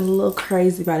looking a little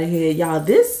crazy by the head. Y'all,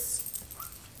 this,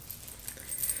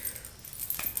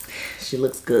 she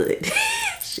looks good.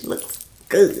 She looks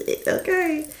good,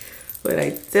 okay? But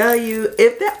I tell you,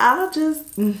 if that, I'll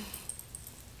just,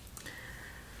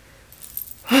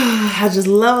 I just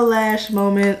love a lash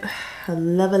moment. I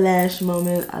love a lash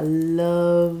moment. I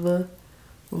love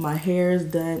when my hair is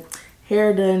done.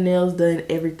 Hair done, nails done,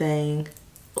 everything.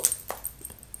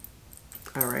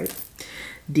 All right.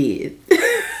 Did.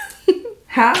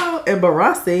 How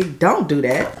embarrassing. Don't do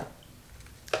that.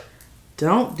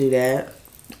 Don't do that.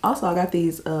 Also, I got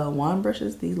these wand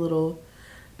brushes. These little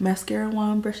mascara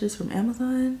wand brushes from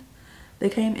Amazon. They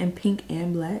came in pink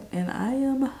and black, and I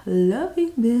am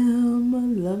loving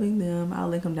them. Loving them. I'll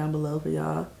link them down below for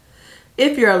y'all.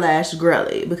 If you're a lash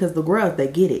girly, because the girls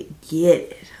that get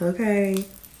it, okay?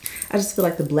 I just feel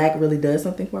like the black really does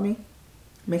something for me.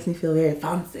 Makes me feel very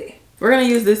fancy. We're gonna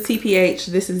use this TPH.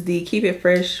 This is the Keep It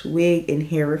Fresh Wig and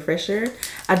Hair Refresher.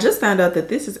 I just found out that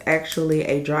this is actually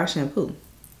a dry shampoo.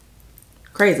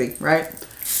 Crazy, right?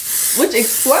 Which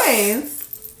explains,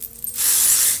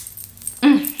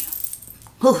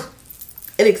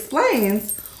 it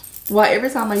explains why every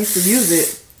time I used to use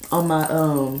it on my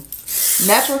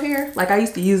natural hair, like I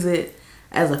used to use it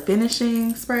as a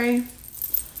finishing spray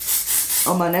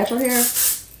on my natural hair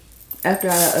after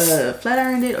I flat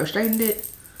ironed it or straightened it,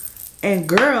 and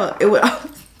girl, it would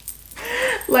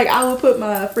like I would put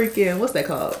my freaking, what's that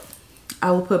called? I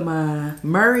would put my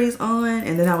Murray's on,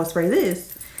 and then I would spray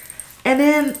this, and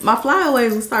then my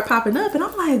flyaways would start popping up, and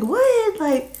I'm like, what?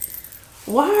 Like,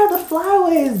 why are the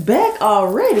flyaways back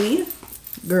already?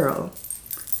 Girl,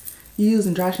 you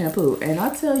using dry shampoo, and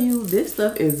I tell you, this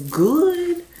stuff is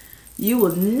good. You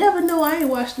will never know I ain't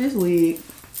washed this wig.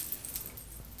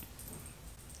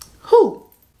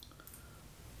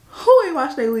 Who ain't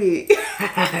washed their wig?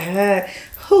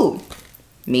 Who?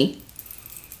 Me.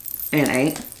 And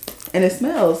ain't. And it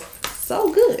smells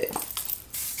so good.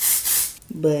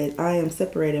 But I am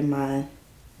separating my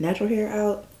natural hair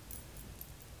out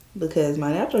because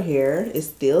my natural hair is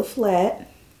still flat,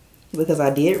 because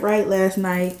I did right last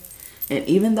night. And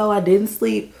even though I didn't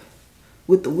sleep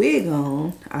with the wig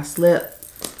on, I slept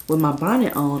with my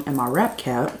bonnet on and my wrap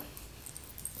cap,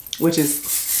 which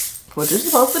is what you're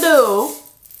supposed to do.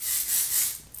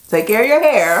 Take care of your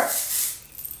hair.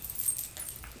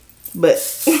 But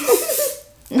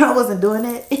I wasn't doing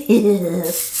that.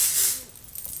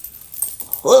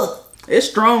 It's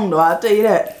strong though, I'll tell you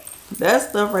that. That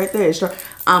stuff right there is strong.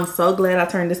 I'm so glad I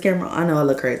turned this camera on. I know I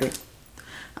look crazy.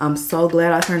 I'm so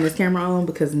glad I turned this camera on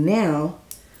because now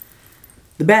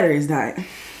the battery's dying.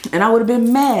 And I would have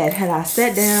been mad had I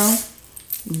sat down,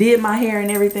 did my hair and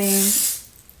everything.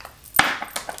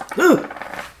 Ooh.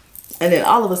 And then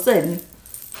all of a sudden,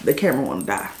 the camera wanna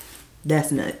die.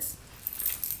 That's nuts.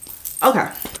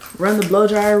 Okay, run the blow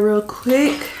dryer real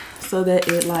quick so that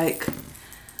it like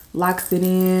locks it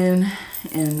in,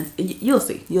 and you'll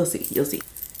see. Yeah,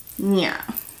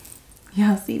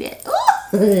 y'all see that?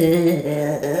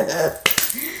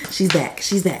 She's back.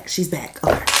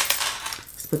 Okay,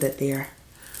 let's put that there.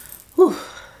 Whew.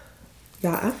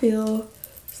 Y'all, I feel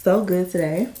so good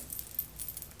today.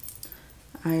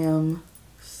 I am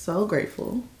so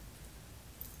grateful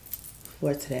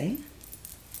for today.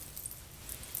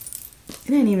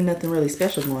 It ain't even nothing really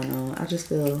special going on. I just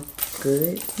feel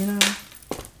good, you know?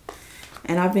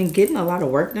 And I've been getting a lot of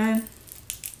work done.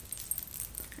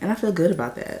 And I feel good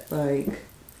about that. Like,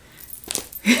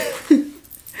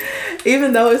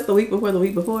 even though it's the week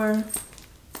before,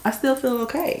 I still feel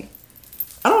okay.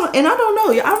 I don't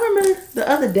know. I remember the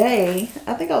other day,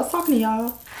 I think I was talking to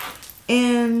y'all,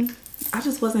 and I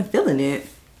just wasn't feeling it.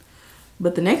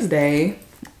 But the next day,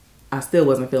 I still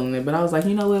wasn't feeling it. But I was like,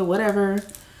 you know what, whatever.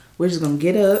 We're just gonna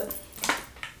get up,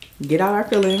 get out our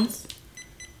feelings,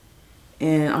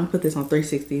 and I'm gonna put this on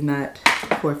 360, not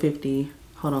 450.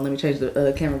 Hold on, let me change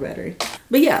the camera battery.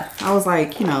 But yeah, I was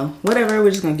like, you know, whatever,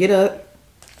 we're just gonna get up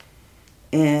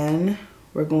and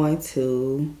we're going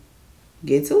to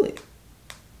get to it.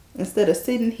 Instead of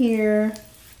sitting here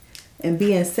and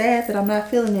being sad that I'm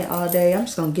not feeling it all day, I'm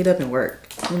just gonna get up and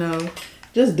work, you know,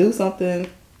 just do something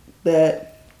that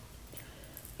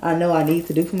I know I need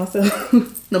to do for myself,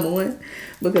 number one,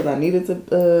 because I needed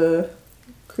to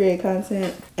create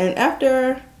content. And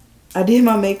after I did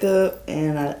my makeup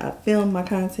and I filmed my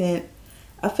content,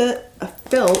 I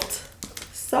felt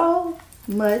so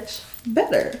much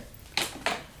better.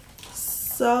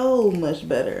 So much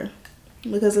better.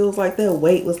 Because it was like that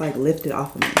weight was like lifted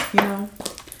off of me, you know?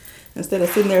 Instead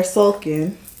of sitting there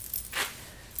sulking,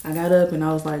 I got up and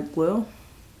I was like, well,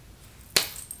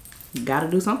 gotta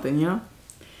do something, you know?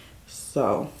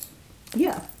 So,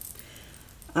 yeah,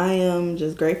 I am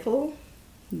just grateful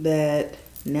that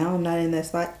now I'm not in that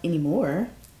spot anymore.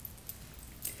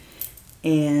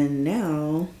 And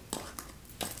now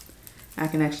I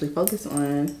can actually focus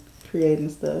on creating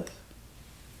stuff,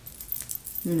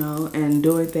 you know, and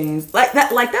doing things like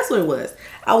that. Like, that's what it was.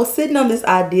 I was sitting on this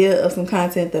idea of some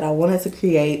content that I wanted to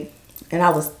create, and I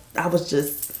was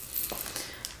just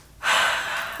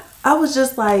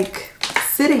like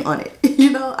sitting on it, you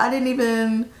know. I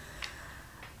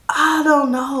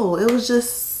don't know, it was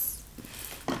just,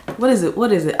 what is it,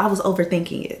 I was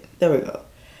overthinking it. There we go.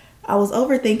 I was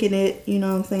overthinking it, you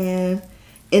know what I'm saying,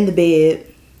 in the bed.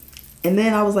 And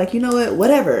then I was like, you know what,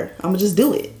 whatever, I'm gonna just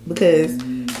do it, because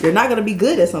you're not gonna be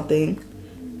good at something,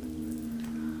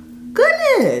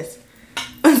 goodness,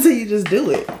 until you just do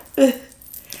it.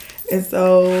 And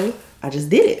so I just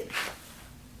did it.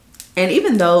 And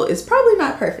even though it's probably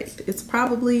not perfect, it's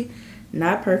probably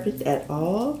not perfect at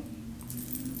all,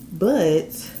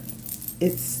 but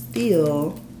it's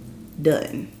still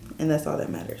done, and that's all that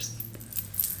matters.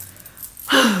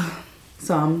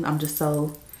 So I'm just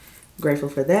so grateful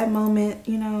for that moment,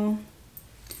 you know,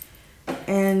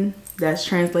 and that's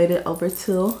translated over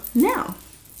till now,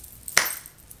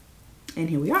 and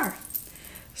here we are.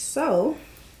 So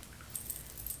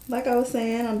like I was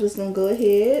saying, I'm just gonna go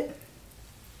ahead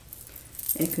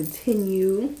and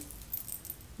continue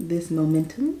this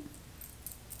momentum,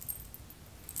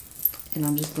 and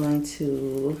I'm just going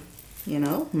to, you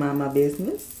know, mind my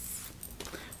business,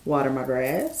 water my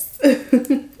grass.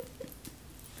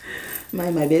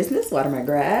 Mind my business, water my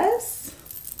grass,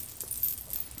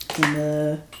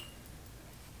 and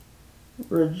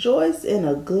rejoice in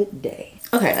a good day.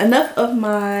 Okay, enough of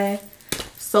my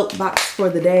soapbox for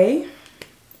the day.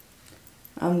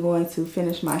 I'm going to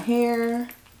finish my hair,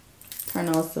 turn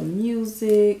on some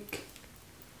music,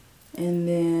 and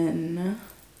then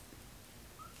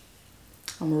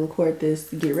I'm gonna record this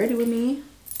Get Ready With Me.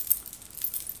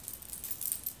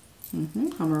 I'm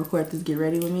gonna record this Get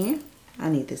Ready With Me. I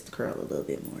need this to curl a little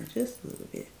bit more, just a little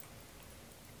bit.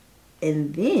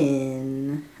 And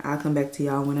then I'll come back to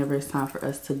y'all whenever it's time for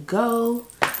us to go,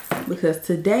 because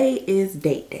today is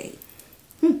date day.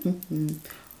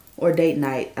 Or date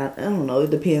night. I don't know, it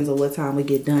depends on what time we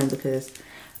get done, because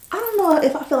I know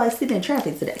if I feel like sitting in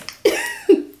traffic today.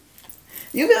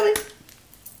 You feel me?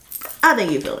 I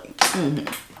think you feel me.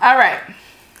 All right,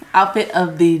 outfit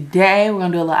of the day. We're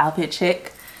gonna do a little outfit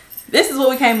check. This is what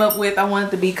we came up with. I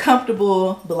wanted to be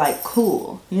comfortable, but like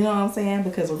cool. You know what I'm saying?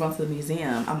 Because we're going to the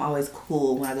museum. I'm always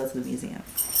cool when I go to the museum.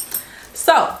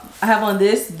 So I have on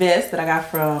this vest that I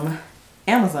got from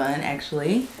Amazon,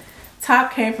 actually.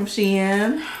 Top came from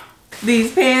Shein.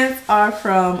 These pants are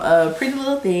from a Pretty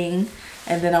Little Thing.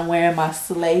 And then I'm wearing my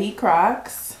Slay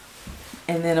Crocs.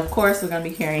 And then of course we're going to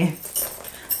be carrying,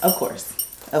 of course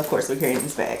we're carrying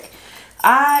this bag.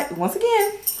 Once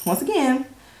again,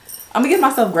 I'm gonna give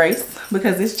myself grace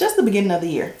because it's just the beginning of the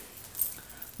year.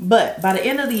 But by the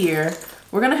end of the year,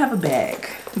 we're gonna have a bag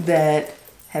that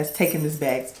has taken this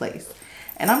bag's place.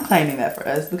 And I'm claiming that for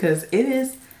us because it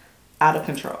is out of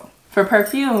control. For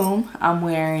perfume, I'm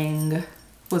wearing,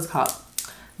 what's it called?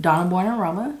 Donna Born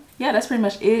Aroma. Yeah, that's pretty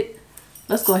much it.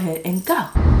 Let's go ahead and go.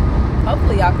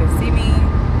 Hopefully y'all can see me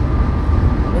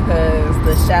because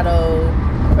the shadow,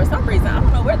 for some reason, I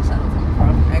don't know where the shadow's coming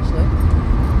from actually.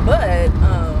 But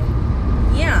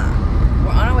yeah,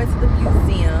 we're on our way to the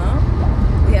museum.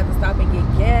 We have to stop and get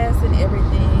gas and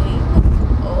everything.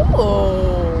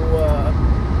 Oh,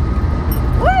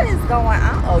 what is going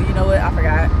on? Oh, you know what? I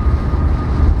forgot.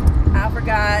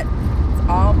 It's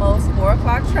almost 4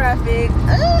 o'clock traffic.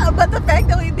 But the fact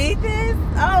that we beat this,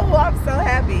 oh, I'm so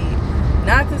happy.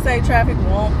 Not to say traffic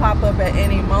won't pop up at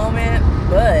any moment,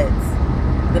 but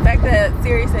the fact that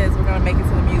Siri says we're gonna make it to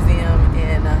the museum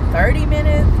in 30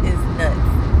 minutes is nuts.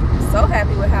 So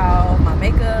happy with how my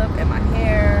makeup and my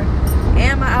hair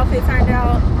and my outfit turned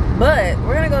out. But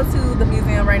we're gonna go to the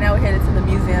museum right now. We're headed to the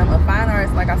Museum of Fine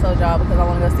Arts, like I told y'all, because I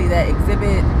want to go see that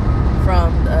exhibit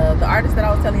from the artist that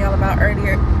I was telling y'all about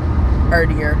earlier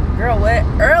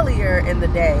in the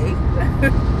day.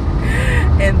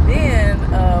 And then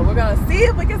we're gonna see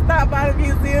if we can stop by the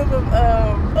Museum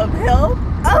of Health.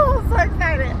 Oh, I'm so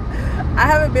excited. I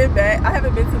haven't been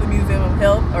to the Museum of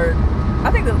Health, or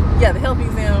I think the Health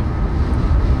Museum.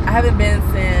 I haven't been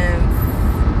since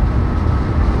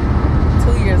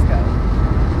 2 years ago.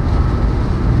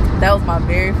 That was my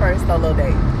very first solo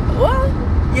date. Well,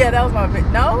 yeah, that was was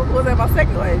that my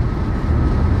second one?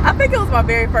 I think it was my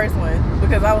very first one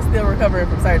because I was still recovering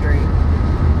from surgery.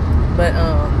 But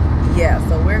yeah,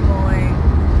 so we're going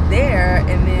there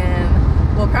and then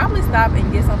we'll probably stop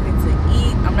and get something to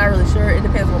eat. I'm not really sure. It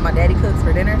depends on what my daddy cooks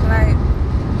for dinner tonight.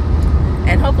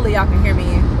 And hopefully y'all can hear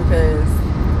me because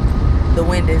the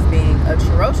wind is being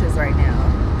atrocious right now.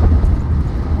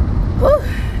 Whew.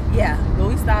 Yeah, but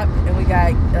we stopped and we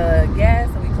got gas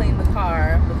and we cleaned the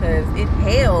car because it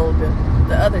hailed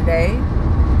the other day.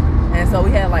 And so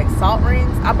we had like salt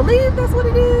rings. I believe that's what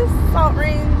it is. Salt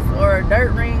rings or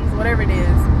dirt rings, whatever it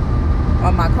is,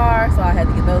 on my car. So I had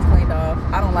to get those cleaned off.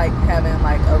 I don't like having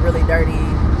like a really dirty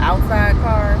outside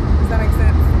car. Does that make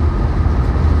sense?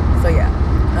 So yeah.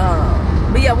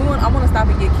 But yeah, I want to stop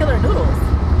and get killer noodles.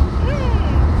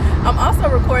 I'm also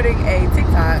recording a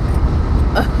TikTok.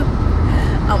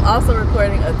 I'm also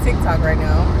recording a TikTok right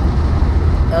now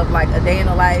of like a day in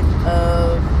the life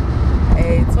of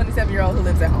a 27-year-old who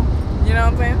lives at home. You know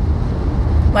what I'm saying?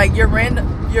 Like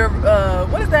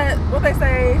what is that? What they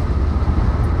say?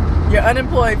 Your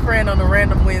unemployed friend on a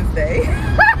random Wednesday.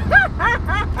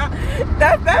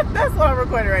 That's what I'm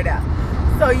recording right now.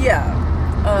 So yeah,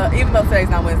 even though today's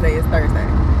not Wednesday, it's Thursday.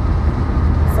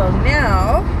 So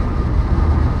now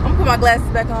I'm gonna put my glasses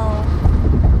back on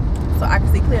so I can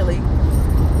see clearly.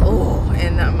 Oh,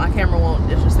 and my camera won't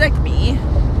disrespect me.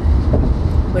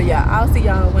 But yeah, I'll see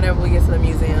y'all whenever we get to the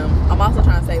museum. I'm also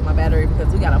trying to save my battery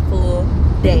because we got a full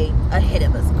day ahead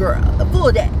of us, girl. A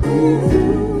full day.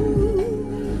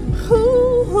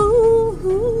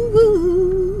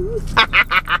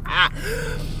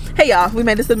 Hey y'all, we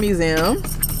made it to the museum.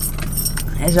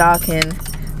 As y'all can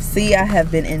see, I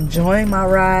have been enjoying my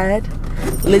ride,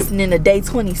 listening to Day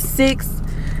 26.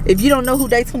 If you don't know who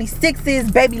Day 26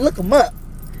 is, baby, look them up.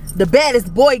 The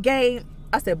baddest boy band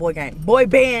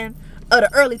of the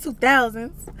early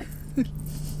 2000s.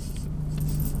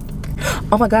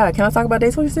 Oh my god, can I talk about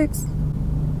Day 26?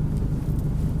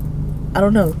 I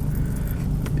don't know.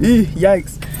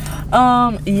 Yikes.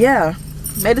 Yeah,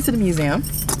 made it to the museum.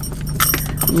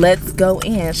 Let's go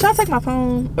in. Should I take my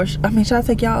phone? Or should I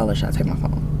take y'all or should I take my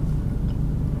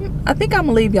phone? I think I'm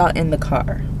gonna leave y'all in the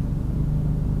car.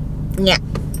 Yeah.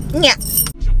 Yeah.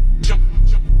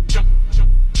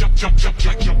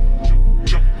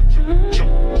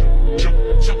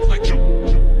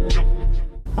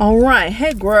 All right,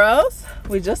 hey girls,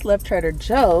 we just left Trader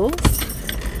Joe's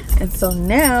and so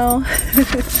now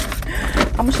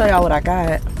I'm gonna show y'all what I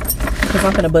got. because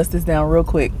I'm gonna bust this down real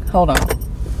quick. Hold on.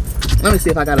 Let me see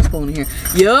if I got a spoon in here.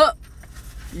 Yup.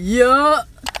 Yup.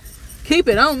 Keep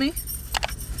it on me.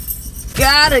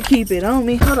 Gotta keep it on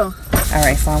me. Hold on. All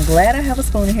right, so I'm glad I have a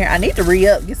spoon in here. I need to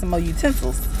re-up, get some more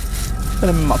utensils. Put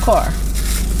them in my car.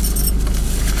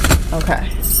 Okay.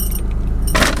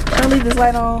 Can I leave this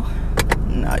light on?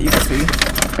 No, you can see.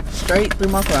 Straight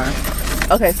through my car.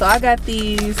 Okay, so I got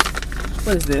these.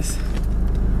 What is this?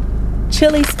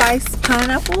 Chili spice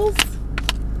pineapples.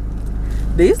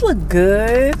 These look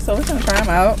good, so we're gonna try them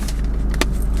out.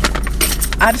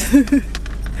 I just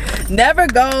never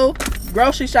go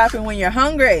grocery shopping when you're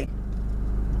hungry.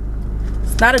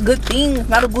 It's not a good thing. It's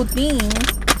not a good thing.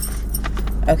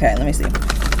 Okay, let me see.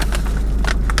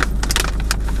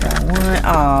 Got one.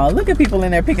 Oh, look at people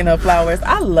in there picking up flowers.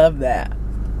 I love that.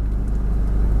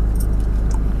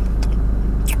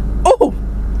 Oh.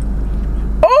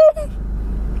 Oh.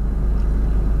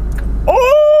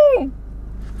 Oh.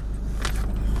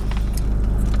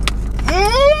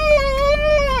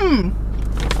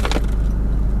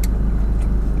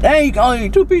 Dang, you can only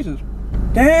eat 2 pieces.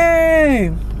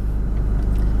 Dang.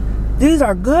 These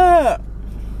are good.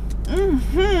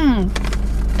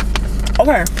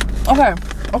 Okay. Okay.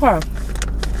 Okay.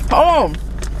 Hold on.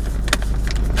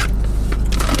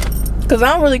 Because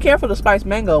I don't really care for the spiced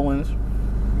mango ones.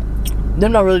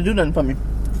 Them don't really do nothing for me.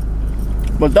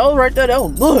 But those right there, that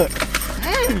was good.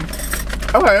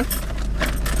 Okay.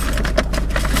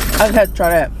 I just had to try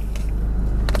that.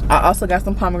 I also got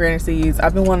some pomegranate seeds.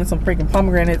 I've been wanting some freaking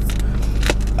pomegranates.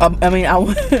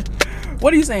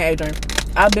 What are you saying, Adrian?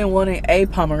 I've been wanting a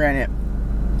pomegranate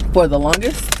for the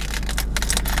longest.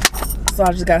 So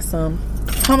I just got some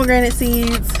pomegranate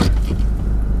seeds.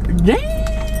 Damn.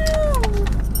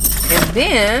 And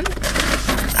then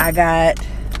I got,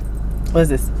 what is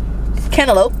this?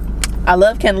 Cantaloupe. I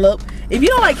love cantaloupe. If you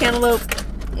don't like cantaloupe,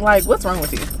 like, what's wrong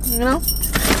with you? You know?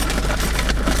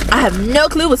 I have no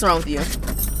clue what's wrong with you.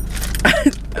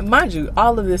 Mind you,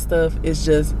 all of this stuff is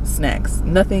just snacks.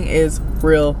 Nothing is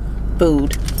real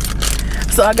food.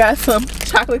 So I got some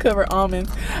chocolate covered almonds.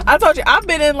 I told you I've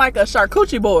been in like a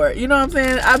charcuterie board. You know what I'm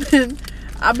saying?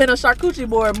 I've been a charcuterie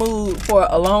board mood for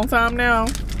a long time now.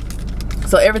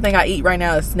 So everything I eat right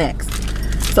now is snacks.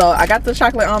 So I got the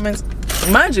chocolate almonds.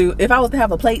 Mind you, if I was to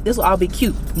have a plate, this will all be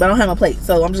cute. But I don't have a plate,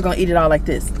 so I'm just gonna eat it all like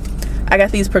this. I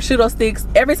got these prosciutto sticks.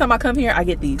 Every time I come here, I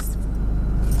get these.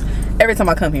 Every time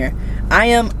I come here. I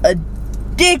am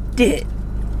addicted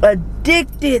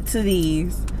to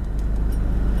these.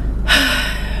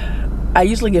 I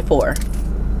usually get 4.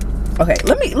 Okay,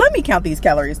 let me count these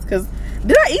calories, because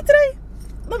did I eat today?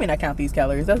 Let me not count these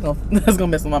calories. That's gonna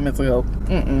mess with my mental health.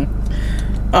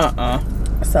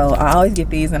 So I always get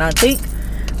these, and I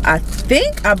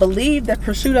believe that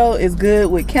prosciutto is good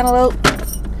with cantaloupe.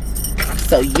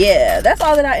 So yeah, that's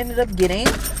all that I ended up getting.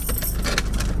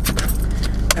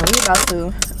 And we about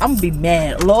to, I'm gonna be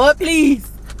mad. Lord, please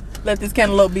let this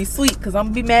cantaloupe be sweet, because I'm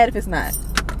gonna be mad if it's not.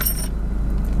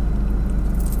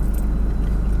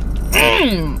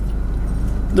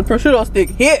 The prosciutto stick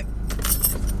hit.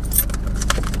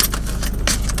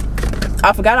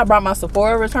 I forgot I brought my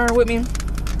Sephora return with me.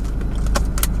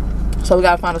 So we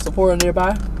gotta find a Sephora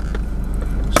nearby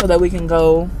so that we can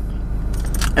go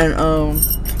and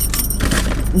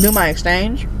do my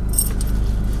exchange.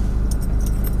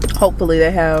 Hopefully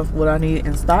they have what I need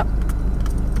in stock.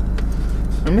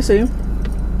 Let me see.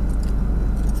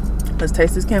 Let's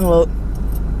taste this cantaloupe.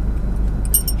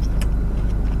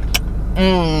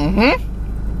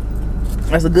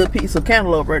 That's a good piece of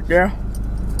cantaloupe right there.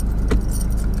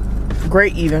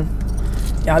 Great even.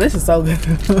 Y'all, this is so good.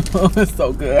 It's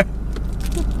so good.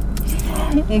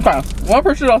 Okay, 1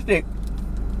 prosciutto stick.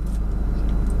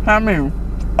 How many?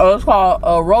 Oh, it's called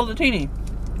a rollatini.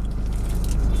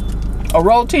 A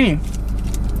rollatini.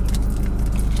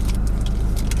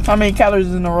 How many calories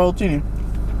is in a rollatini?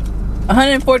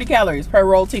 140 calories per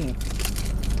rollatini.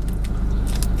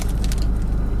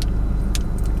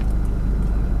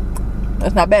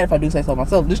 That's not bad if I do say so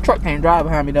myself. This truck can't drive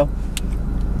behind me though.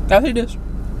 Y'all see this?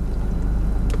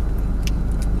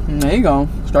 There you go.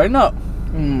 Straighten up.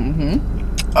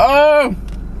 Oh,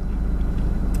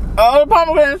 the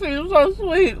pomegranate seeds are so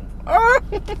sweet.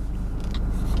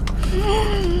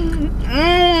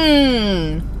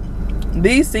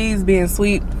 These seeds being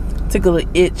sweet tickle an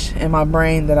itch in my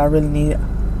brain that I really need.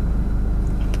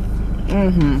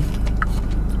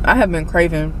 I have been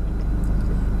craving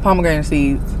pomegranate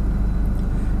seeds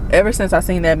ever since I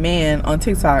seen that man on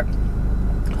TikTok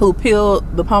who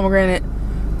peeled the pomegranate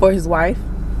for his wife.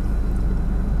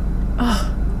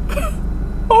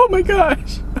 Oh my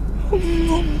gosh.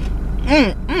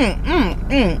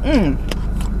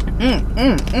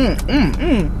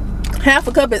 Half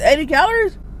a cup is 80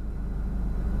 calories?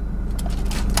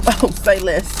 Oh, say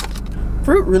less.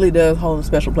 Fruit really does hold a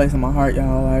special place in my heart,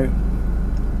 y'all. Like,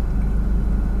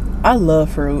 I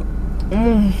love fruit.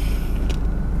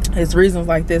 It's reasons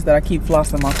like this that I keep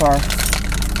flossing my car.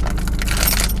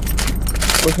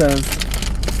 Because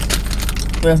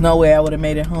there's no way I would have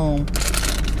made it home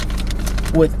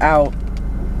without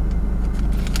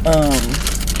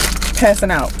passing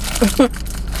out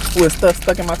with stuff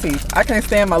stuck in my teeth. I can't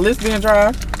stand my lips being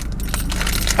dry.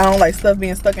 I don't like stuff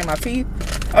being stuck in my teeth.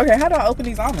 Okay, how do I open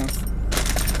these almonds?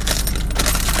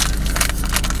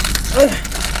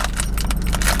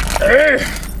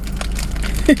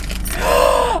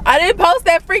 I didn't post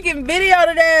that freaking video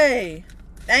today.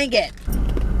 Dang it.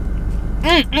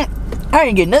 I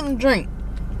ain't get nothing to drink.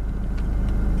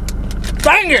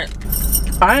 Dang it.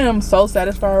 I am so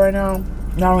satisfied right now.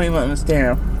 Y'all don't even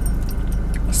understand.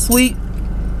 Sweet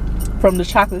from the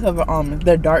chocolate covered almonds.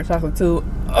 They're dark chocolate too.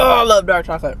 Oh, I love dark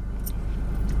chocolate.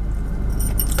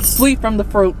 Sweet from the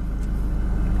fruit.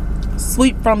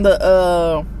 Sweet from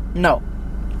the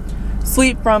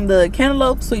sweet from the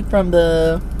cantaloupe. Sweet from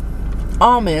the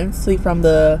almond. Sweet from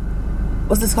the,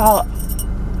 what's this called?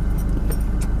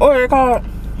 What is it called?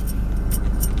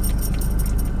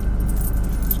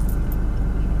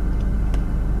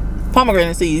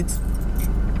 Pomegranate seeds.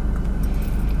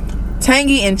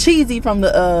 Tangy and cheesy from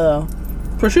the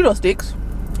prosciutto sticks.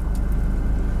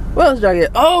 What else did I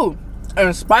get? Oh,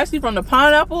 and spicy from the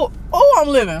pineapple. Oh, I'm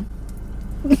living.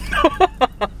 This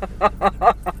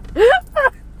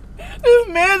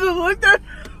man just looked at me.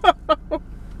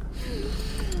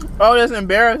 Oh, that's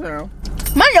embarrassing.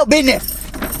 Mind your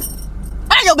business.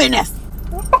 Mind your business.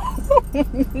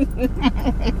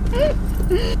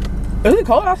 Is it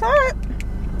cold outside?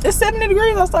 It's 70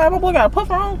 degrees outside. My boy got a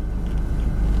puffer on.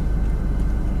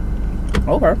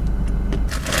 Okay.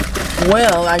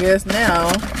 Well, I guess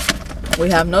now we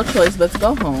have no choice but to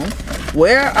go home.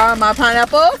 Where are my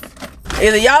pineapples?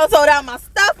 Either y'all sold out my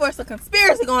stuff or it's a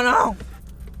conspiracy going on.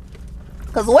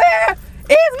 Cause where is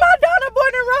my donut boy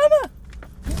and Roma?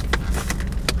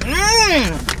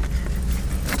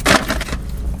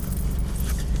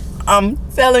 I'm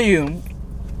telling you,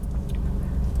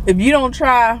 if you don't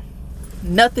try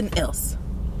nothing else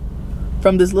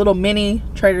from this little mini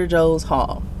Trader Joe's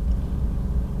haul,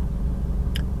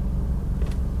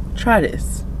 try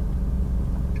this.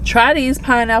 Try these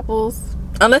pineapples,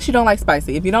 unless you don't like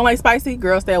spicy. If you don't like spicy,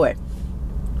 girl, stay away.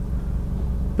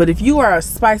 But if you are a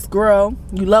spice girl,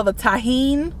 you love a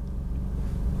tahini,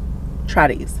 try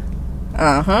these.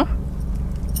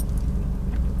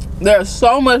 They're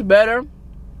so much better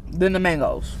than the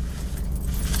mangoes.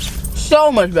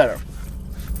 So much better.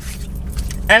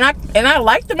 And I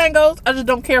like the mangoes. I just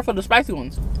don't care for the spicy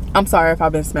ones. I'm sorry if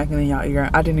I've been smacking in y'all ear.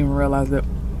 I didn't even realize it.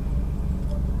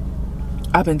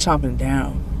 I've been chomping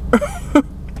down.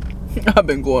 I've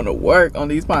been going to work on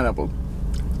these pineapples.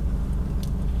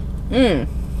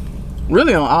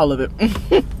 Really on all of it.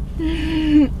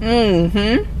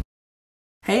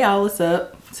 Hey y'all, what's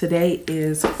up? Today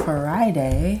is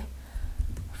Friday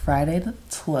the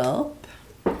 12th.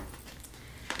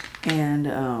 And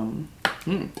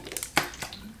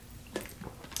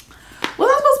what was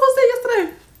I supposed to say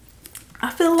yesterday?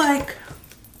 I feel like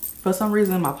for some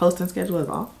reason my posting schedule is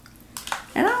off.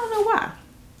 And I don't know why.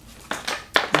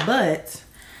 But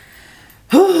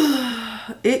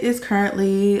it is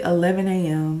currently 11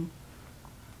 a.m.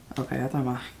 Okay, I thought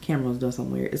my camera was doing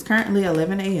something weird. It's currently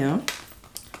 11 a.m.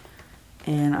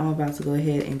 and I'm about to go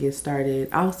ahead and get started.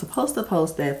 I was supposed to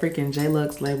post that freaking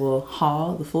JLux label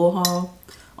haul, the full haul,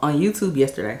 on YouTube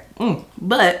yesterday.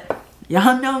 But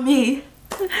y'all know me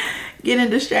getting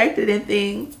distracted and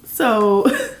things.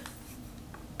 So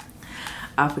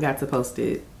I forgot to post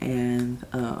it. And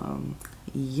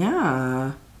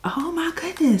yeah. Oh my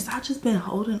goodness. I've just been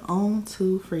holding on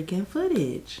to freaking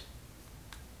footage.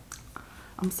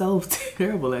 I'm so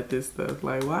terrible at this stuff.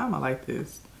 Like, why am I like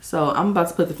this? So I'm about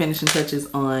to put the finishing touches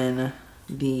on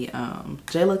the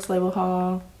JLux label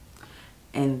haul.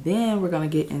 And then we're gonna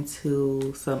get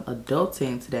into some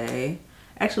adulting today.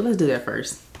 Actually, let's do that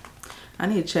first. I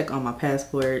need to check on my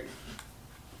passport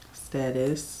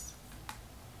status.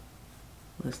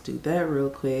 Let's do that real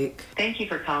quick. Thank you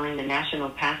for calling the National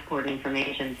Passport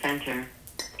Information Center.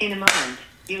 In a moment,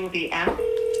 you will be asked.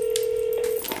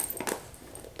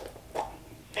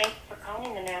 Thanks for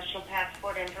calling the National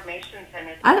Passport Information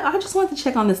Center. I just want to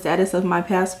check on the status of my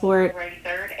passport. February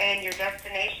 3rd, and your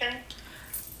destination?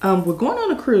 We're going on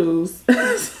a cruise.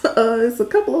 It's a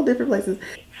couple of different places.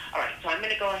 Alright, so I'm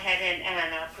going to go ahead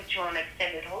and put you on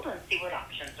extended hold and see what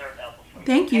options are available for you.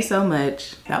 Thank you so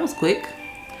much. That was quick.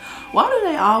 Why do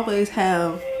they always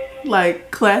have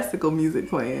like classical music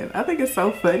playing? I think it's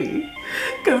so funny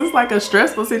because it's like a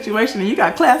stressful situation and you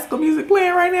got classical music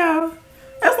playing right now.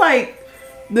 That's like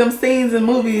them scenes in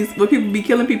movies where people be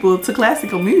killing people to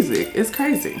classical music. It's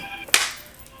crazy.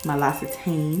 My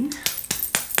L'Occitane.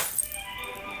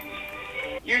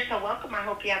 You're so welcome. I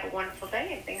hope you have a wonderful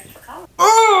day and thanks for calling.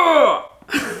 Oh!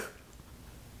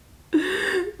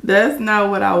 That's not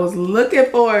what I was looking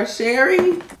for,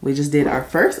 Sherry. We just did our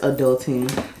first adulting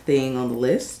thing on the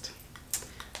list.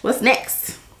 What's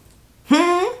next?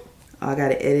 I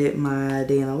gotta edit my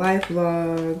day in the life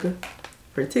vlog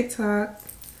for TikTok.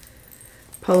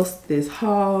 Post this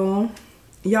haul.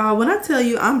 Y'all, when I tell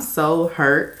you I'm so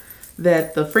hurt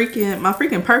that my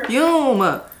freaking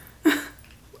perfume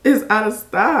is out of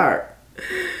stock.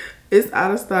 It's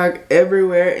out of stock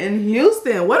everywhere in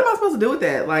Houston. What am I supposed to do with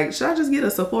that? Like, should I just get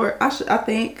a Sephora? I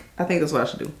think that's what I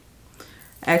should do.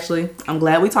 Actually, I'm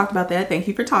glad we talked about that. Thank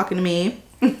you for talking to me.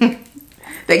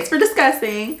 Thanks for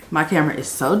discussing. My camera is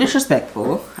so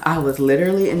disrespectful. I was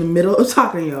literally in the middle of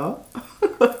talking to y'all.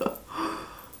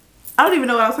 I don't even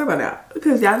know what I was talking about now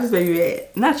because y'all just made me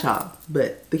mad. Not y'all,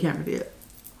 but the camera did.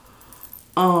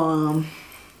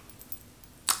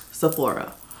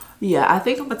 Sephora. Yeah, I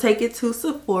think I'm gonna take it to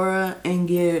Sephora and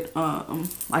get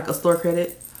like a store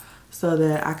credit so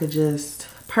that I could just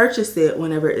purchase it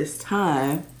whenever it's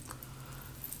time.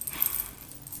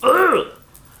 Ugh.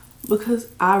 Because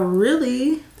I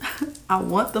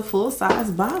want the full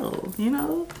size bottle, you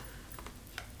know?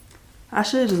 I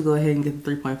should just go ahead and get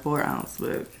the 3.4 ounce,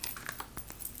 but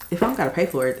if I don't gotta pay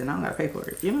for it, then I don't gotta pay for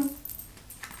it, you know?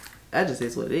 That just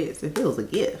is what it is. It feels a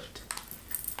gift.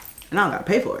 And I don't gotta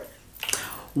pay for it.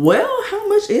 Well, how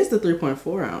much is the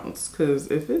 3.4 ounce? Because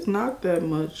if it's not that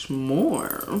much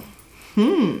more,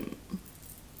 we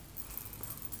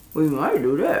might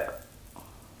do that.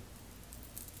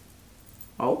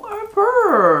 Okay,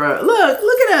 purr.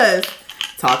 Look at us.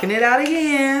 Talking it out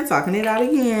again. Talking it out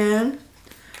again.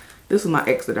 This is my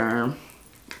Exoderm.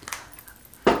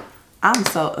 I'm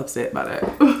so upset by that.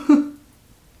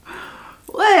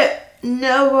 What?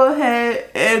 Never had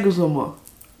eczema.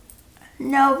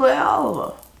 Never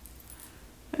ever.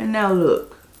 And now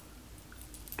look.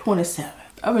 27.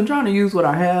 I've been trying to use what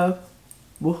I have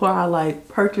before I like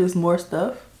purchase more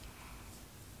stuff.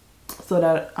 So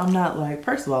that I'm not like,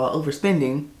 first of all,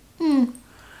 overspending.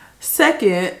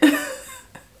 Second,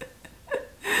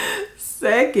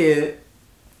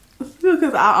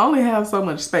 because I only have so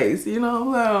much space, you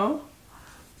know?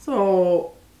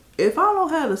 So if I don't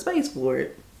have the space for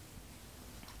it,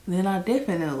 then I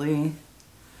definitely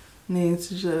need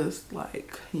to just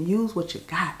like use what you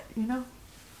got, you know?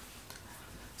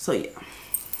 So yeah,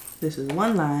 this is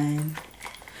one line.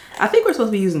 I think we're supposed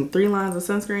to be using 3 lines of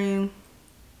sunscreen,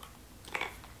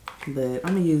 but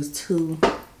I'm gonna use 2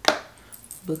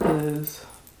 because,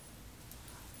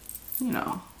 you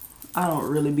know, I don't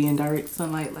really be in direct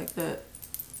sunlight like that.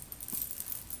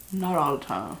 Not all the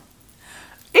time.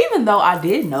 Even though I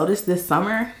did notice this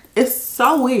summer, it's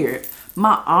so weird.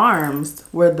 My arms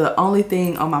were the only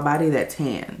thing on my body that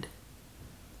tanned.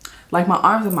 Like my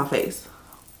arms and my face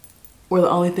were the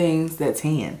only things that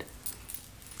tanned.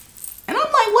 And I'm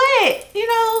like, what? You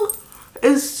know,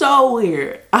 it's so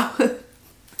weird.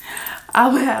 I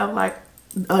would have like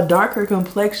a darker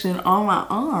complexion on my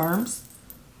arms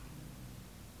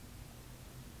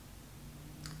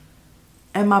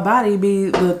and my body be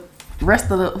the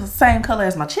rest of the same color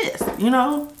as my chest, you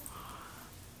know?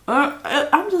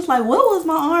 I'm just like, what was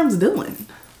my arms doing?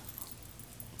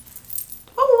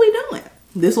 What were we doing?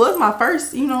 This was my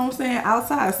first, you know what I'm saying,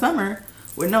 outside summer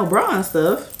with no bra and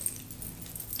stuff.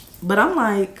 But I'm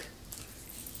like,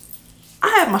 I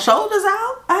had my shoulders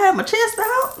out, I had my chest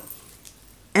out,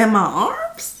 and my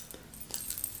arms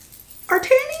are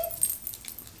tanning.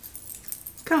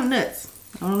 It's kind of nuts.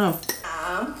 I don't know.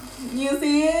 You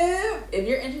see it? If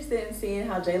you're interested in seeing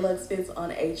how J-Lux fits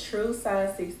on a true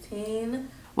size 16,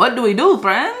 what do we do,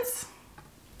 friends?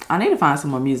 I need to find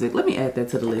some more music. Let me add that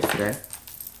to the list today.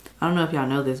 I don't know if y'all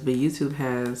know this, but YouTube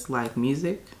has like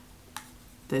music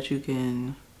that you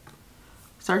can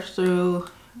search through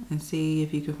and see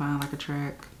if you can find like a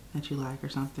track that you like or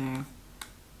something.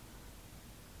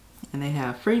 And they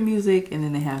have free music and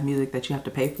then they have music that you have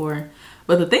to pay for.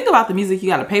 But the thing about the music you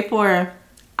gotta pay for,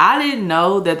 I didn't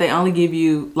know that they only give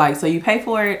you like, so you pay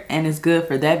for it and it's good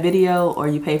for that video, or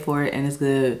you pay for it and it's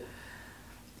good.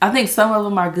 I think some of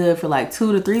them are good for like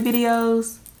 2 to 3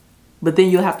 videos, but then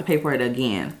you'll have to pay for it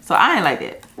again. So I ain't like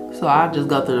that. So I'll just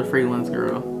go through the free ones,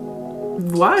 girl.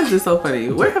 Why is this so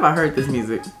funny? Where have I heard this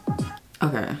music?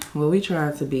 Okay, well, we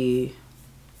tried to be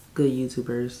good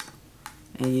YouTubers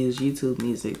and use YouTube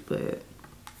music, but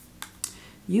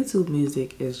YouTube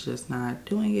music is just not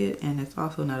doing it, and it's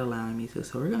also not allowing me to,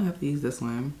 so we're gonna have to use this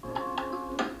one.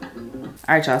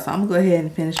 Alright y'all, so I'm gonna go ahead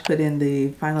and finish putting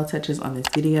the final touches on this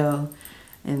video,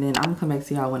 and then I'm gonna come back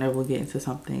to y'all whenever we get into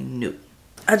something new.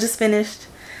 I just finished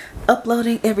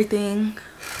uploading everything.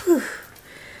 Whew.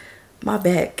 My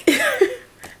back.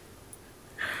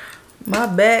 My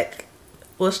back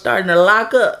was starting to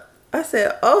lock up. I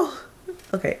said, oh,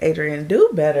 okay, Adrian, do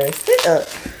better. Sit up.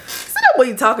 Sit up when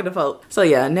you talking to folks. So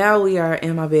yeah, now we are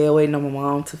in my bed waiting on my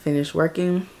mom to finish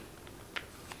working.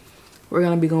 We're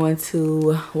gonna be going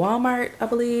to Walmart, I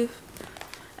believe,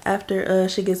 after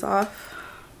she gets off,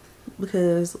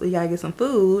 because we gotta get some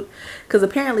food, because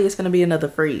apparently it's gonna be another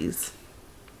freeze.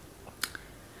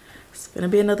 It's gonna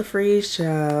be another freeze,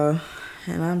 child,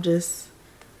 and I'm just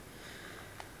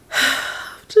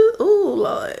oh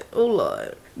Lord, oh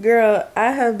Lord. Girl,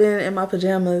 I have been in my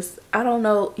pajamas. I don't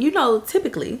know, you know,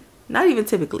 typically, not even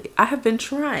typically, I have been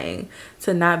trying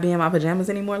to not be in my pajamas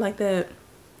anymore like that.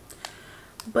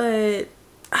 But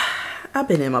I've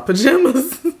been in my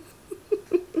pajamas.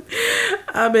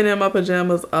 I've been in my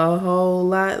pajamas a whole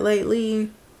lot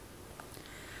lately.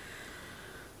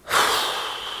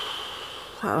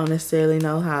 I don't necessarily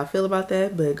know how I feel about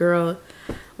that, but girl,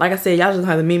 like I said, y'all just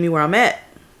have to meet me where I'm at.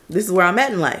 This is where I'm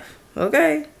at in life,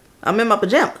 okay? I'm in my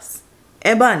pajamas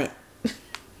and bonnet.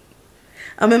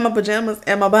 I'm in my pajamas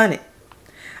and my bonnet.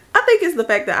 I think it's the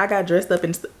fact that I got dressed up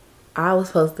and I was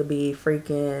supposed to be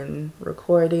freaking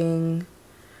recording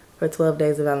for 12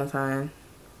 Days of Valentine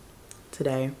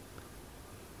today.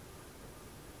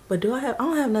 But I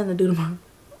don't have nothing to do tomorrow.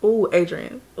 Ooh,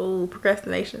 Adrian. Ooh,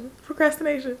 procrastination.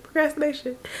 Procrastination.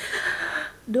 Procrastination.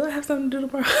 Do I have something to do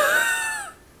tomorrow?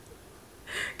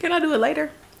 Can I do it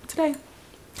later today?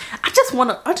 I just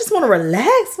wanna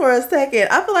relax for a second.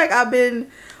 I feel like I've been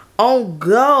on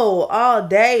go all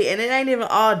day, and it ain't even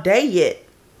all day yet.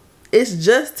 It's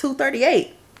just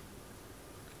 2:38.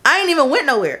 I ain't even went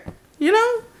nowhere, you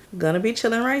know? Gonna be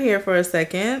chilling right here for a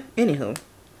second. Anywho,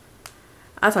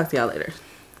 I'll talk to y'all later,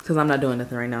 because I'm not doing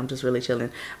nothing right now. I'm just really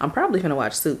chilling. I'm probably gonna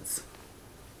watch Suits.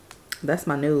 That's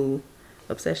my new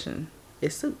obsession.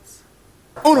 It's Suits.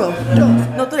 Uno, dos,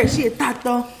 no tres,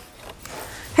 tato.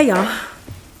 Hey y'all,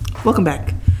 welcome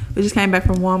back. We just came back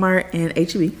from Walmart and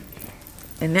H-E-B,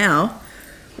 and now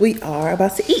we are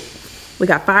about to eat. We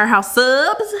got Firehouse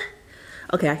subs.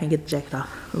 Okay, I can get the jacket off.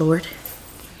 Lord,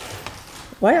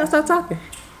 why y'all stop talking?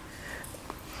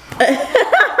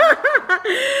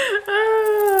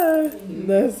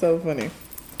 That's so funny.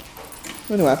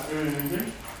 Anyway,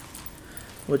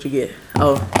 what you get?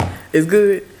 Oh, it's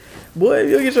good. Boy,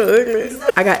 you'll get your ugly.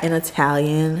 I got an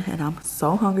Italian, and I'm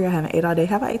so hungry. I haven't ate all day.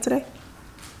 Have I ate today?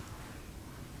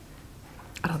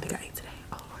 I don't think I ate today.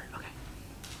 Oh Lord, okay.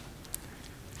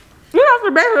 Get off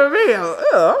the back of the video.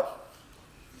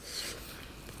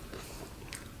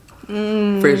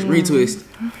 Ew. Fresh retwist.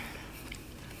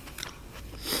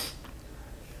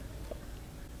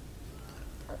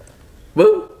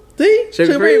 Woo. See?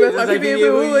 Sugar free. That's how keep it.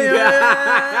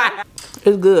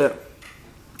 It's good.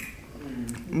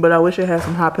 But I wish it had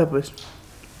some hot peppers.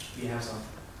 You have some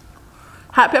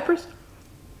Hot peppers?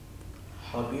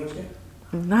 jalapenos there?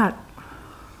 Not.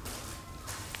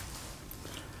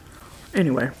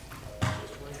 Anyway.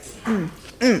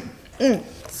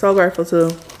 So grateful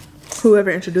to whoever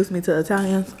introduced me to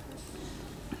Italians.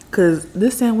 Because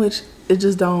this sandwich, it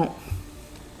just don't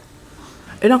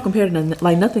compare to,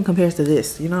 like, nothing compares to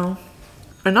this, you know?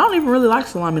 And I don't even really like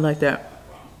salami like that.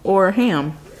 Or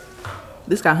ham.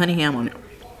 This got honey ham on it.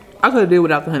 I could have did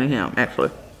without the honey ham,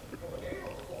 actually.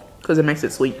 Because it makes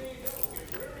it sweet.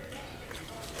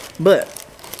 But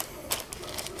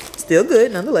still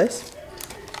good, nonetheless.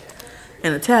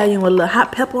 An Italian with a little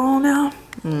hot pepper on now.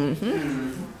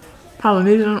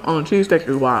 Polynesian on a cheesesteak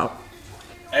is wild.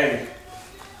 Hey.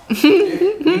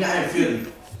 We not in Philly.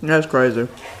 That's crazy.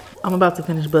 I'm about to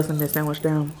finish busting this sandwich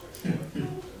down.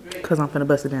 Because I'm finna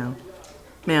bust it down.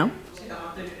 Now,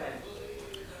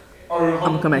 I'm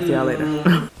gonna come back to y'all later.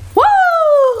 Woo!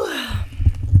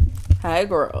 Hi,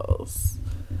 girls.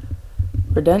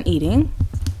 We're done eating.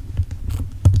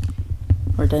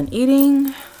 We're done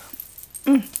eating.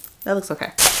 That looks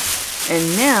okay.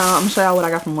 And now, I'm gonna show y'all what I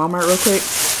got from Walmart real quick.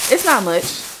 It's not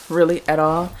much, really, at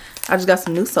all. I just got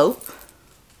some new soap.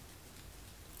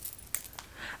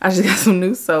 And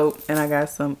I got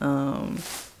some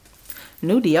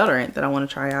new deodorant that I want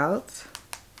to try out.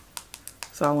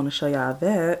 So I want to show y'all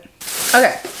that.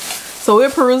 Okay, so we're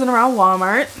perusing around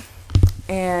Walmart,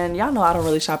 and y'all know I don't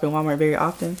really shop in Walmart very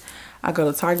often. I go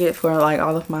to Target for like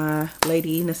all of my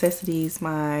lady necessities,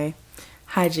 my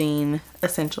hygiene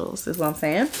essentials is what I'm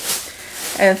saying.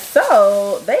 And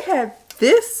so they had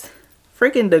this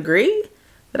freaking degree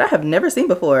that I have never seen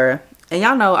before. And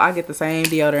y'all know I get the same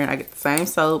deodorant, I get the same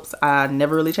soaps, I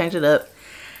never really change it up.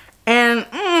 And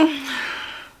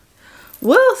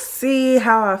we'll see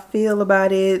how I feel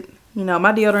about it. You know,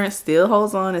 my deodorant still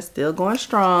holds on, it's still going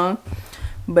strong.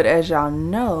 But as y'all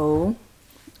know,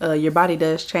 your body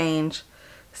does change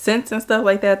scents and stuff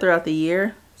like that throughout the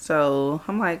year. So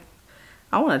I'm like,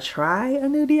 I want to try a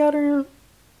new deodorant.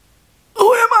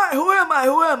 Who am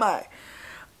I?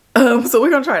 So we're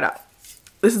gonna try it out.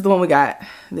 This is the one we got.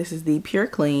 This is the Pure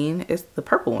Clean. It's the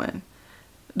purple one.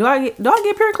 Do I get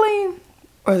Pure Clean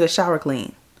or is it Shower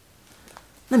Clean?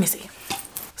 Let me see.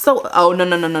 So, oh,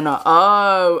 no.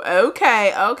 Oh,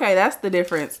 okay, that's the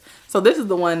difference. So this is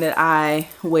the one that I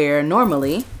wear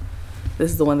normally. This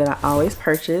is the one that I always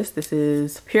purchase. This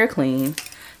is Pure Clean.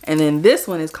 And then this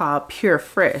one is called Pure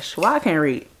Fresh. Why I can't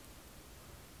read?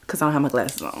 Because I don't have my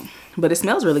glasses on. But it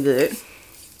smells really good.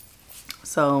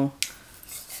 So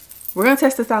we're going to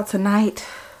test this out tonight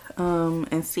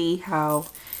and see how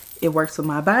it works with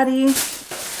my body.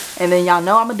 And then y'all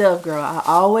know I'm a Dove girl. I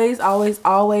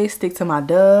always stick to my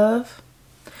Dove.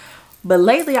 But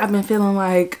lately I've been feeling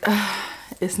like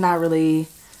it's not really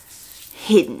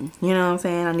hitting. You know what I'm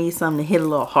saying? I need something to hit a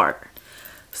little harder.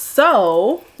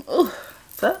 So,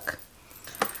 fuck.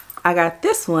 I got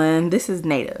this one. This is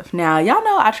Native. Now, y'all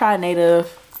know I tried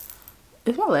Native.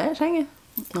 Is my lash hanging?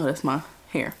 No, that's my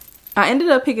hair. I ended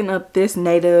up picking up this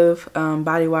Native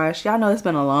body wash. Y'all know it's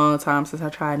been a long time since I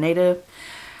tried Native.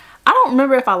 I don't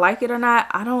remember if I like it or not.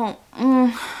 I'm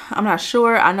not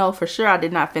sure. I know for sure I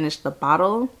did not finish the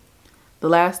bottle the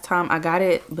last time I got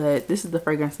it, but this is the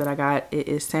fragrance that I got. It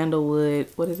is sandalwood.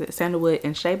 What is it? Sandalwood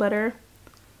and shea butter.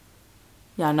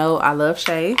 Y'all know I love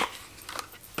shea.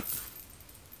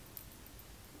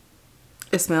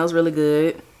 It smells really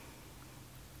good.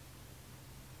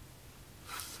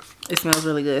 It smells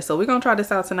really good. So we're gonna try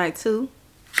this out tonight too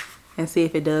and see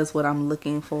if it does what I'm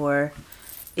looking for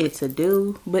it to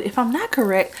do. But if I'm not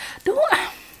correct, do I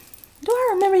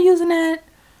remember using that?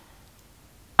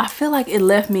 I feel like it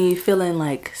left me feeling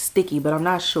like sticky, but I'm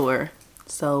not sure.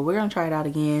 So we're gonna try it out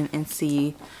again and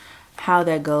see how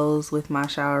that goes with my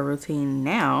shower routine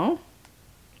now.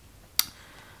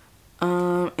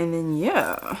 And then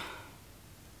yeah,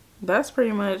 that's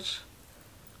pretty much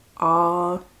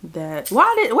all that.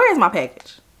 Where is my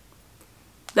package?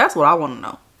 That's what I want to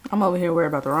know. I'm over here worried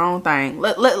about the wrong thing.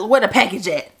 Where the package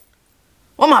at?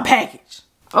 Where my package?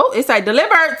 Oh, it say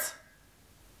delivered.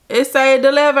 It say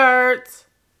delivered.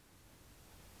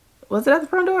 Was it at the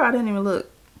front door? I didn't even look.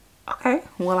 Okay,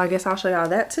 well I guess I'll show y'all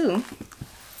that too.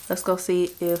 Let's go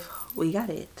see if we got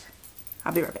it.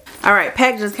 I'll be right back. All right,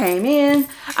 packages came in.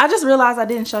 I just realized I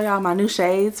didn't show y'all my new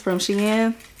shades from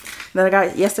Shein that I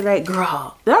got yesterday.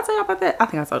 Girl, did I tell y'all about that? I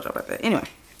think I told y'all about that. Anyway,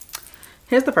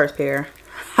 here's the first pair.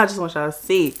 I just want y'all to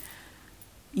see.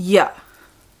 Yeah.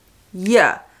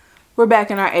 We're back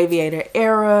in our aviator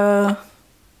era.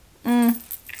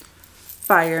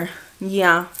 Fire.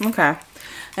 Yeah, okay.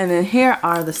 And then here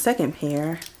are the second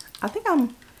pair. I think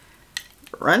I'm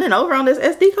running over on this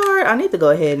SD card. I need to go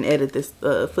ahead and edit this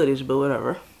footage, but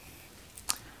whatever.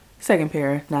 Second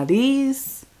pair. Now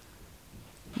these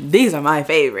are my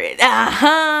favorite.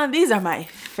 These are my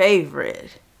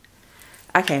favorite.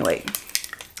 I can't wait.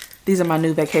 These are my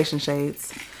new vacation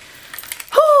shades.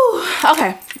 Whew.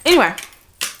 Okay, anyway,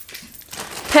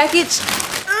 package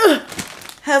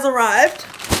has arrived.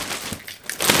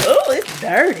 Oh, it's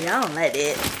dirty. I don't like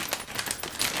it.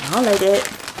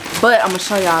 But I'm gonna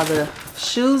show y'all the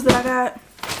shoes that I got.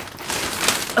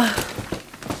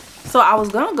 So I was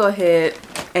gonna go ahead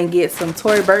and get some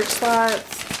Tory Burch slides.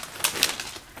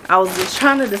 I was just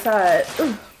trying to decide.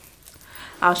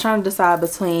 I was trying to decide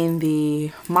between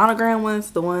the monogram ones,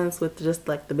 the ones with just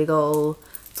like the big old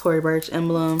Tory Burch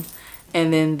emblem,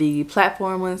 and then the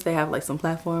platform ones. They have like some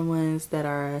platform ones that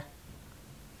are,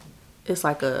 it's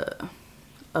like a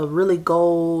really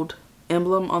gold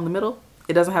emblem on the middle.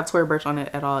 It doesn't have Tory Burch on it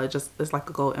at all. It's like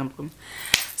a gold emblem.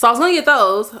 So I was gonna get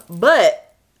those,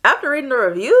 but after reading the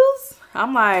reviews,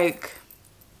 I'm like,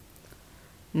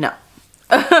 no.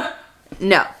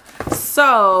 No.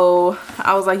 So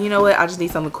I was like, you know what? I just need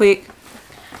something quick.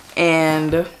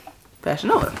 And Fashion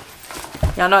Nova.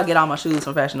 Y'all know I get all my shoes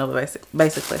from Fashion Nova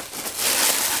basically.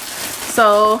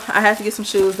 So I had to get some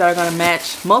shoes that are gonna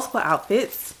match multiple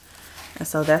outfits. And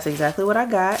so that's exactly what I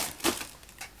got.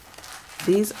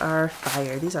 These are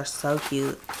fire. These are so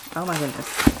cute. Oh my goodness.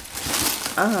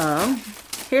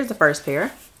 Here's the first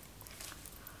pair.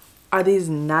 Are these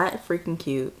not freaking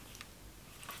cute?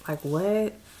 Like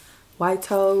what? white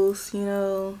toast, you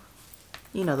know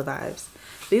the vibes.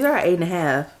 These are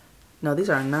 8.5. No, these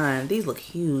are 9. These look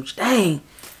huge. Dang.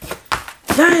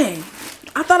 Dang.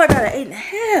 I thought I got an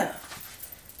 8.5.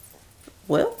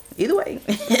 Well, either way.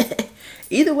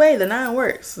 Either way, the 9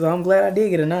 works. So I'm glad I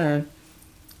did get a 9.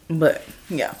 But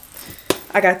yeah.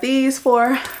 I got these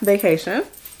for vacation.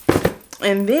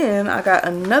 And then I got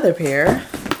another pair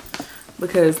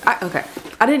because I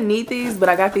didn't need these, but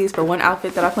I got these for one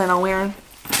outfit that I plan on wearing.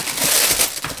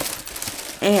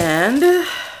 And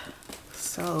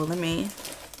so let me,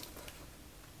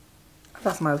 I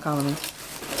thought somebody was calling me.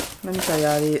 Let me show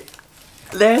y'all these.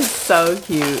 They're so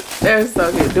cute. They're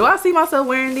so cute. Do I see myself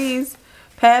wearing these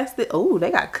past it? Oh, they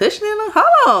got cushion in them.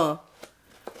 Hold on.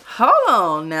 Hold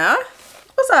on now.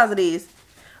 What size are these?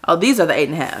 Oh, these are the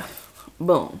 8.5.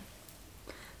 Boom.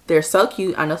 They're so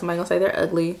cute. I know somebody gonna say they're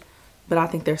ugly, but I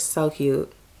think they're so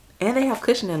cute. And they have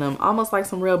cushion in them, almost like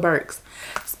some real Birks.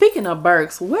 Speaking of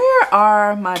Birks, where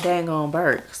are my dang on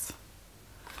Birks?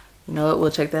 You know what?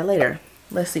 We'll check that later.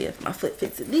 Let's see if my foot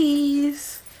fits in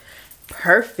these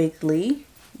perfectly.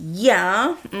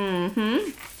 Yeah.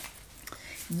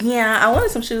 Yeah, I wanted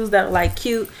some shoes that are like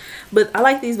cute, but I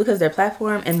like these because they're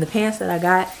platform, and the pants that I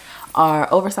got are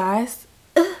oversized.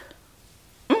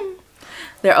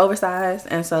 They're oversized,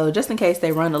 and so just in case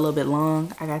they run a little bit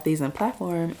long, I got these in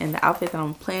platform, and the outfit that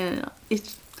I'm planning,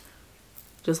 it's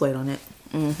just wait on it.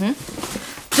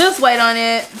 Just wait on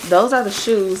it. Those are the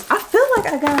shoes. I feel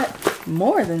like I got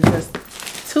more than just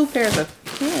 2 pairs of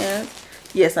pants.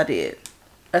 Yes, I did.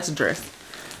 That's a dress,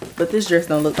 but this dress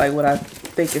don't look like what I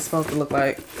think it's supposed to look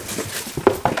like.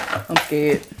 I'm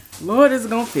scared. Lord, is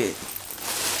it gonna fit?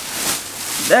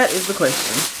 That is the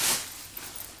question.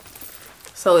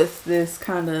 So it's this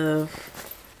kind of,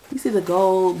 you see the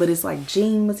gold, but it's like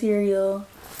jean material.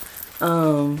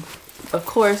 Of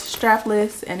course,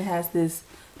 strapless, and it has this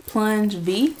plunge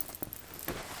V.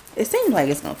 It seems like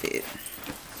it's gonna fit,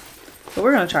 but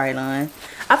we're gonna try it on.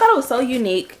 I thought it was so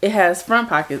unique. It has front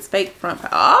pockets, fake front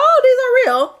pockets. Oh, these are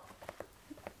real.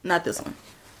 Not this one.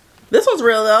 This one's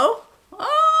real though.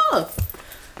 Oh,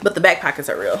 but the back pockets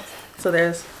are real. So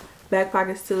there's back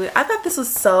pockets to it. I thought this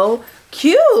was so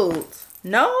cute.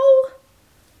 No,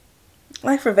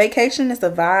 like for vacation, it's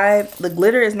a vibe. The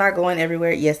glitter is not going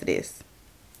everywhere. Yes, it is.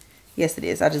 Yes, it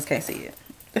is. I just can't see it.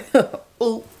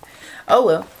 Ooh. Oh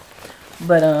well.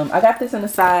 But I got this in a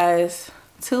size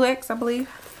 2X, I believe.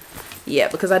 Yeah,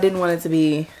 because I didn't want it to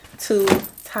be too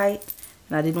tight,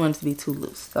 and I didn't want it to be too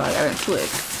loose, so I got it in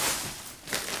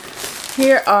 2X.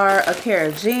 Here are a pair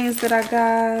of jeans that I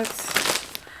got.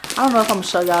 I don't know if I'm gonna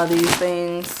show y'all these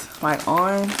things like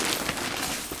on.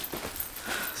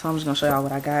 So I'm just gonna show y'all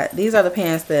what I got. These are the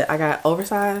pants that I got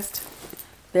oversized.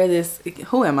 They're this,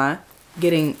 who am I?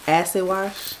 Getting acid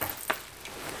wash.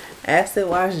 Acid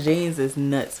wash jeans is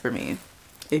nuts for me.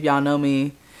 If y'all know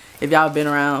me, if y'all been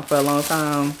around for a long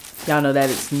time, y'all know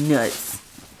that it's nuts.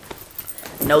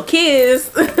 No kids.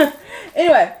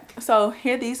 Anyway, so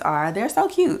here these are. They're so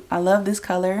cute. I love this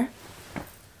color.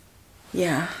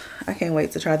 Yeah, I can't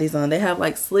wait to try these on. They have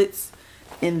like slits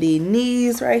in the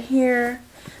knees right here.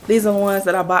 These are the ones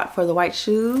that I bought for the white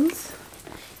shoes.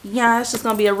 Yeah, it's just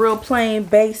gonna be a real plain,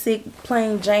 basic,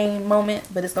 plain Jane moment,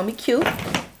 but it's gonna be cute.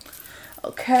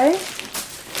 Okay.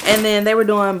 And then they were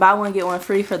doing buy one, get one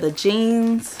free for the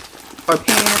jeans or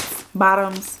pants,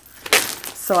 bottoms.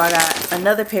 So I got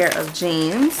another pair of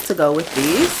jeans to go with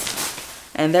these.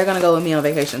 And they're gonna go with me on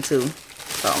vacation too.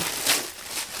 So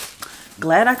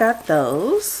glad I got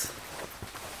those.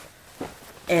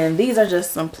 And these are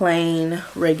just some plain,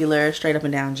 regular, straight up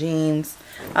and down jeans.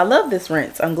 I love this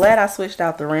rinse. I'm glad I switched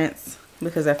out the rinse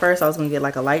because at first I was going to get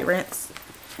like a light rinse.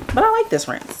 But I like this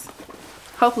rinse.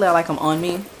 Hopefully I like them on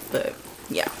me. But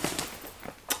yeah.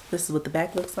 This is what the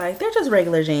back looks like. They're just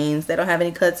regular jeans. They don't have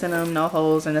any cuts in them, no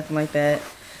holes or nothing like that.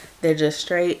 They're just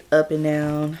straight up and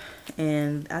down.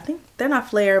 And I think they're not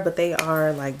flare, but they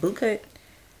are like boot cut.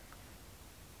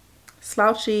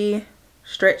 Slouchy,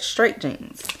 straight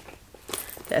jeans.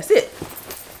 That's it.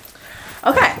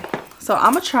 Okay, so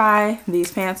I'm gonna try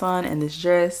these pants on and this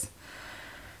dress,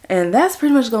 and that's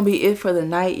pretty much gonna be it for the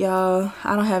night, y'all.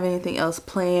 I don't have anything else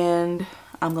planned.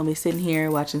 I'm gonna be sitting here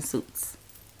watching Suits.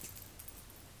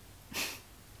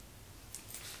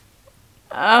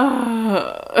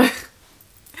 I'll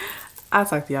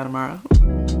talk to y'all tomorrow.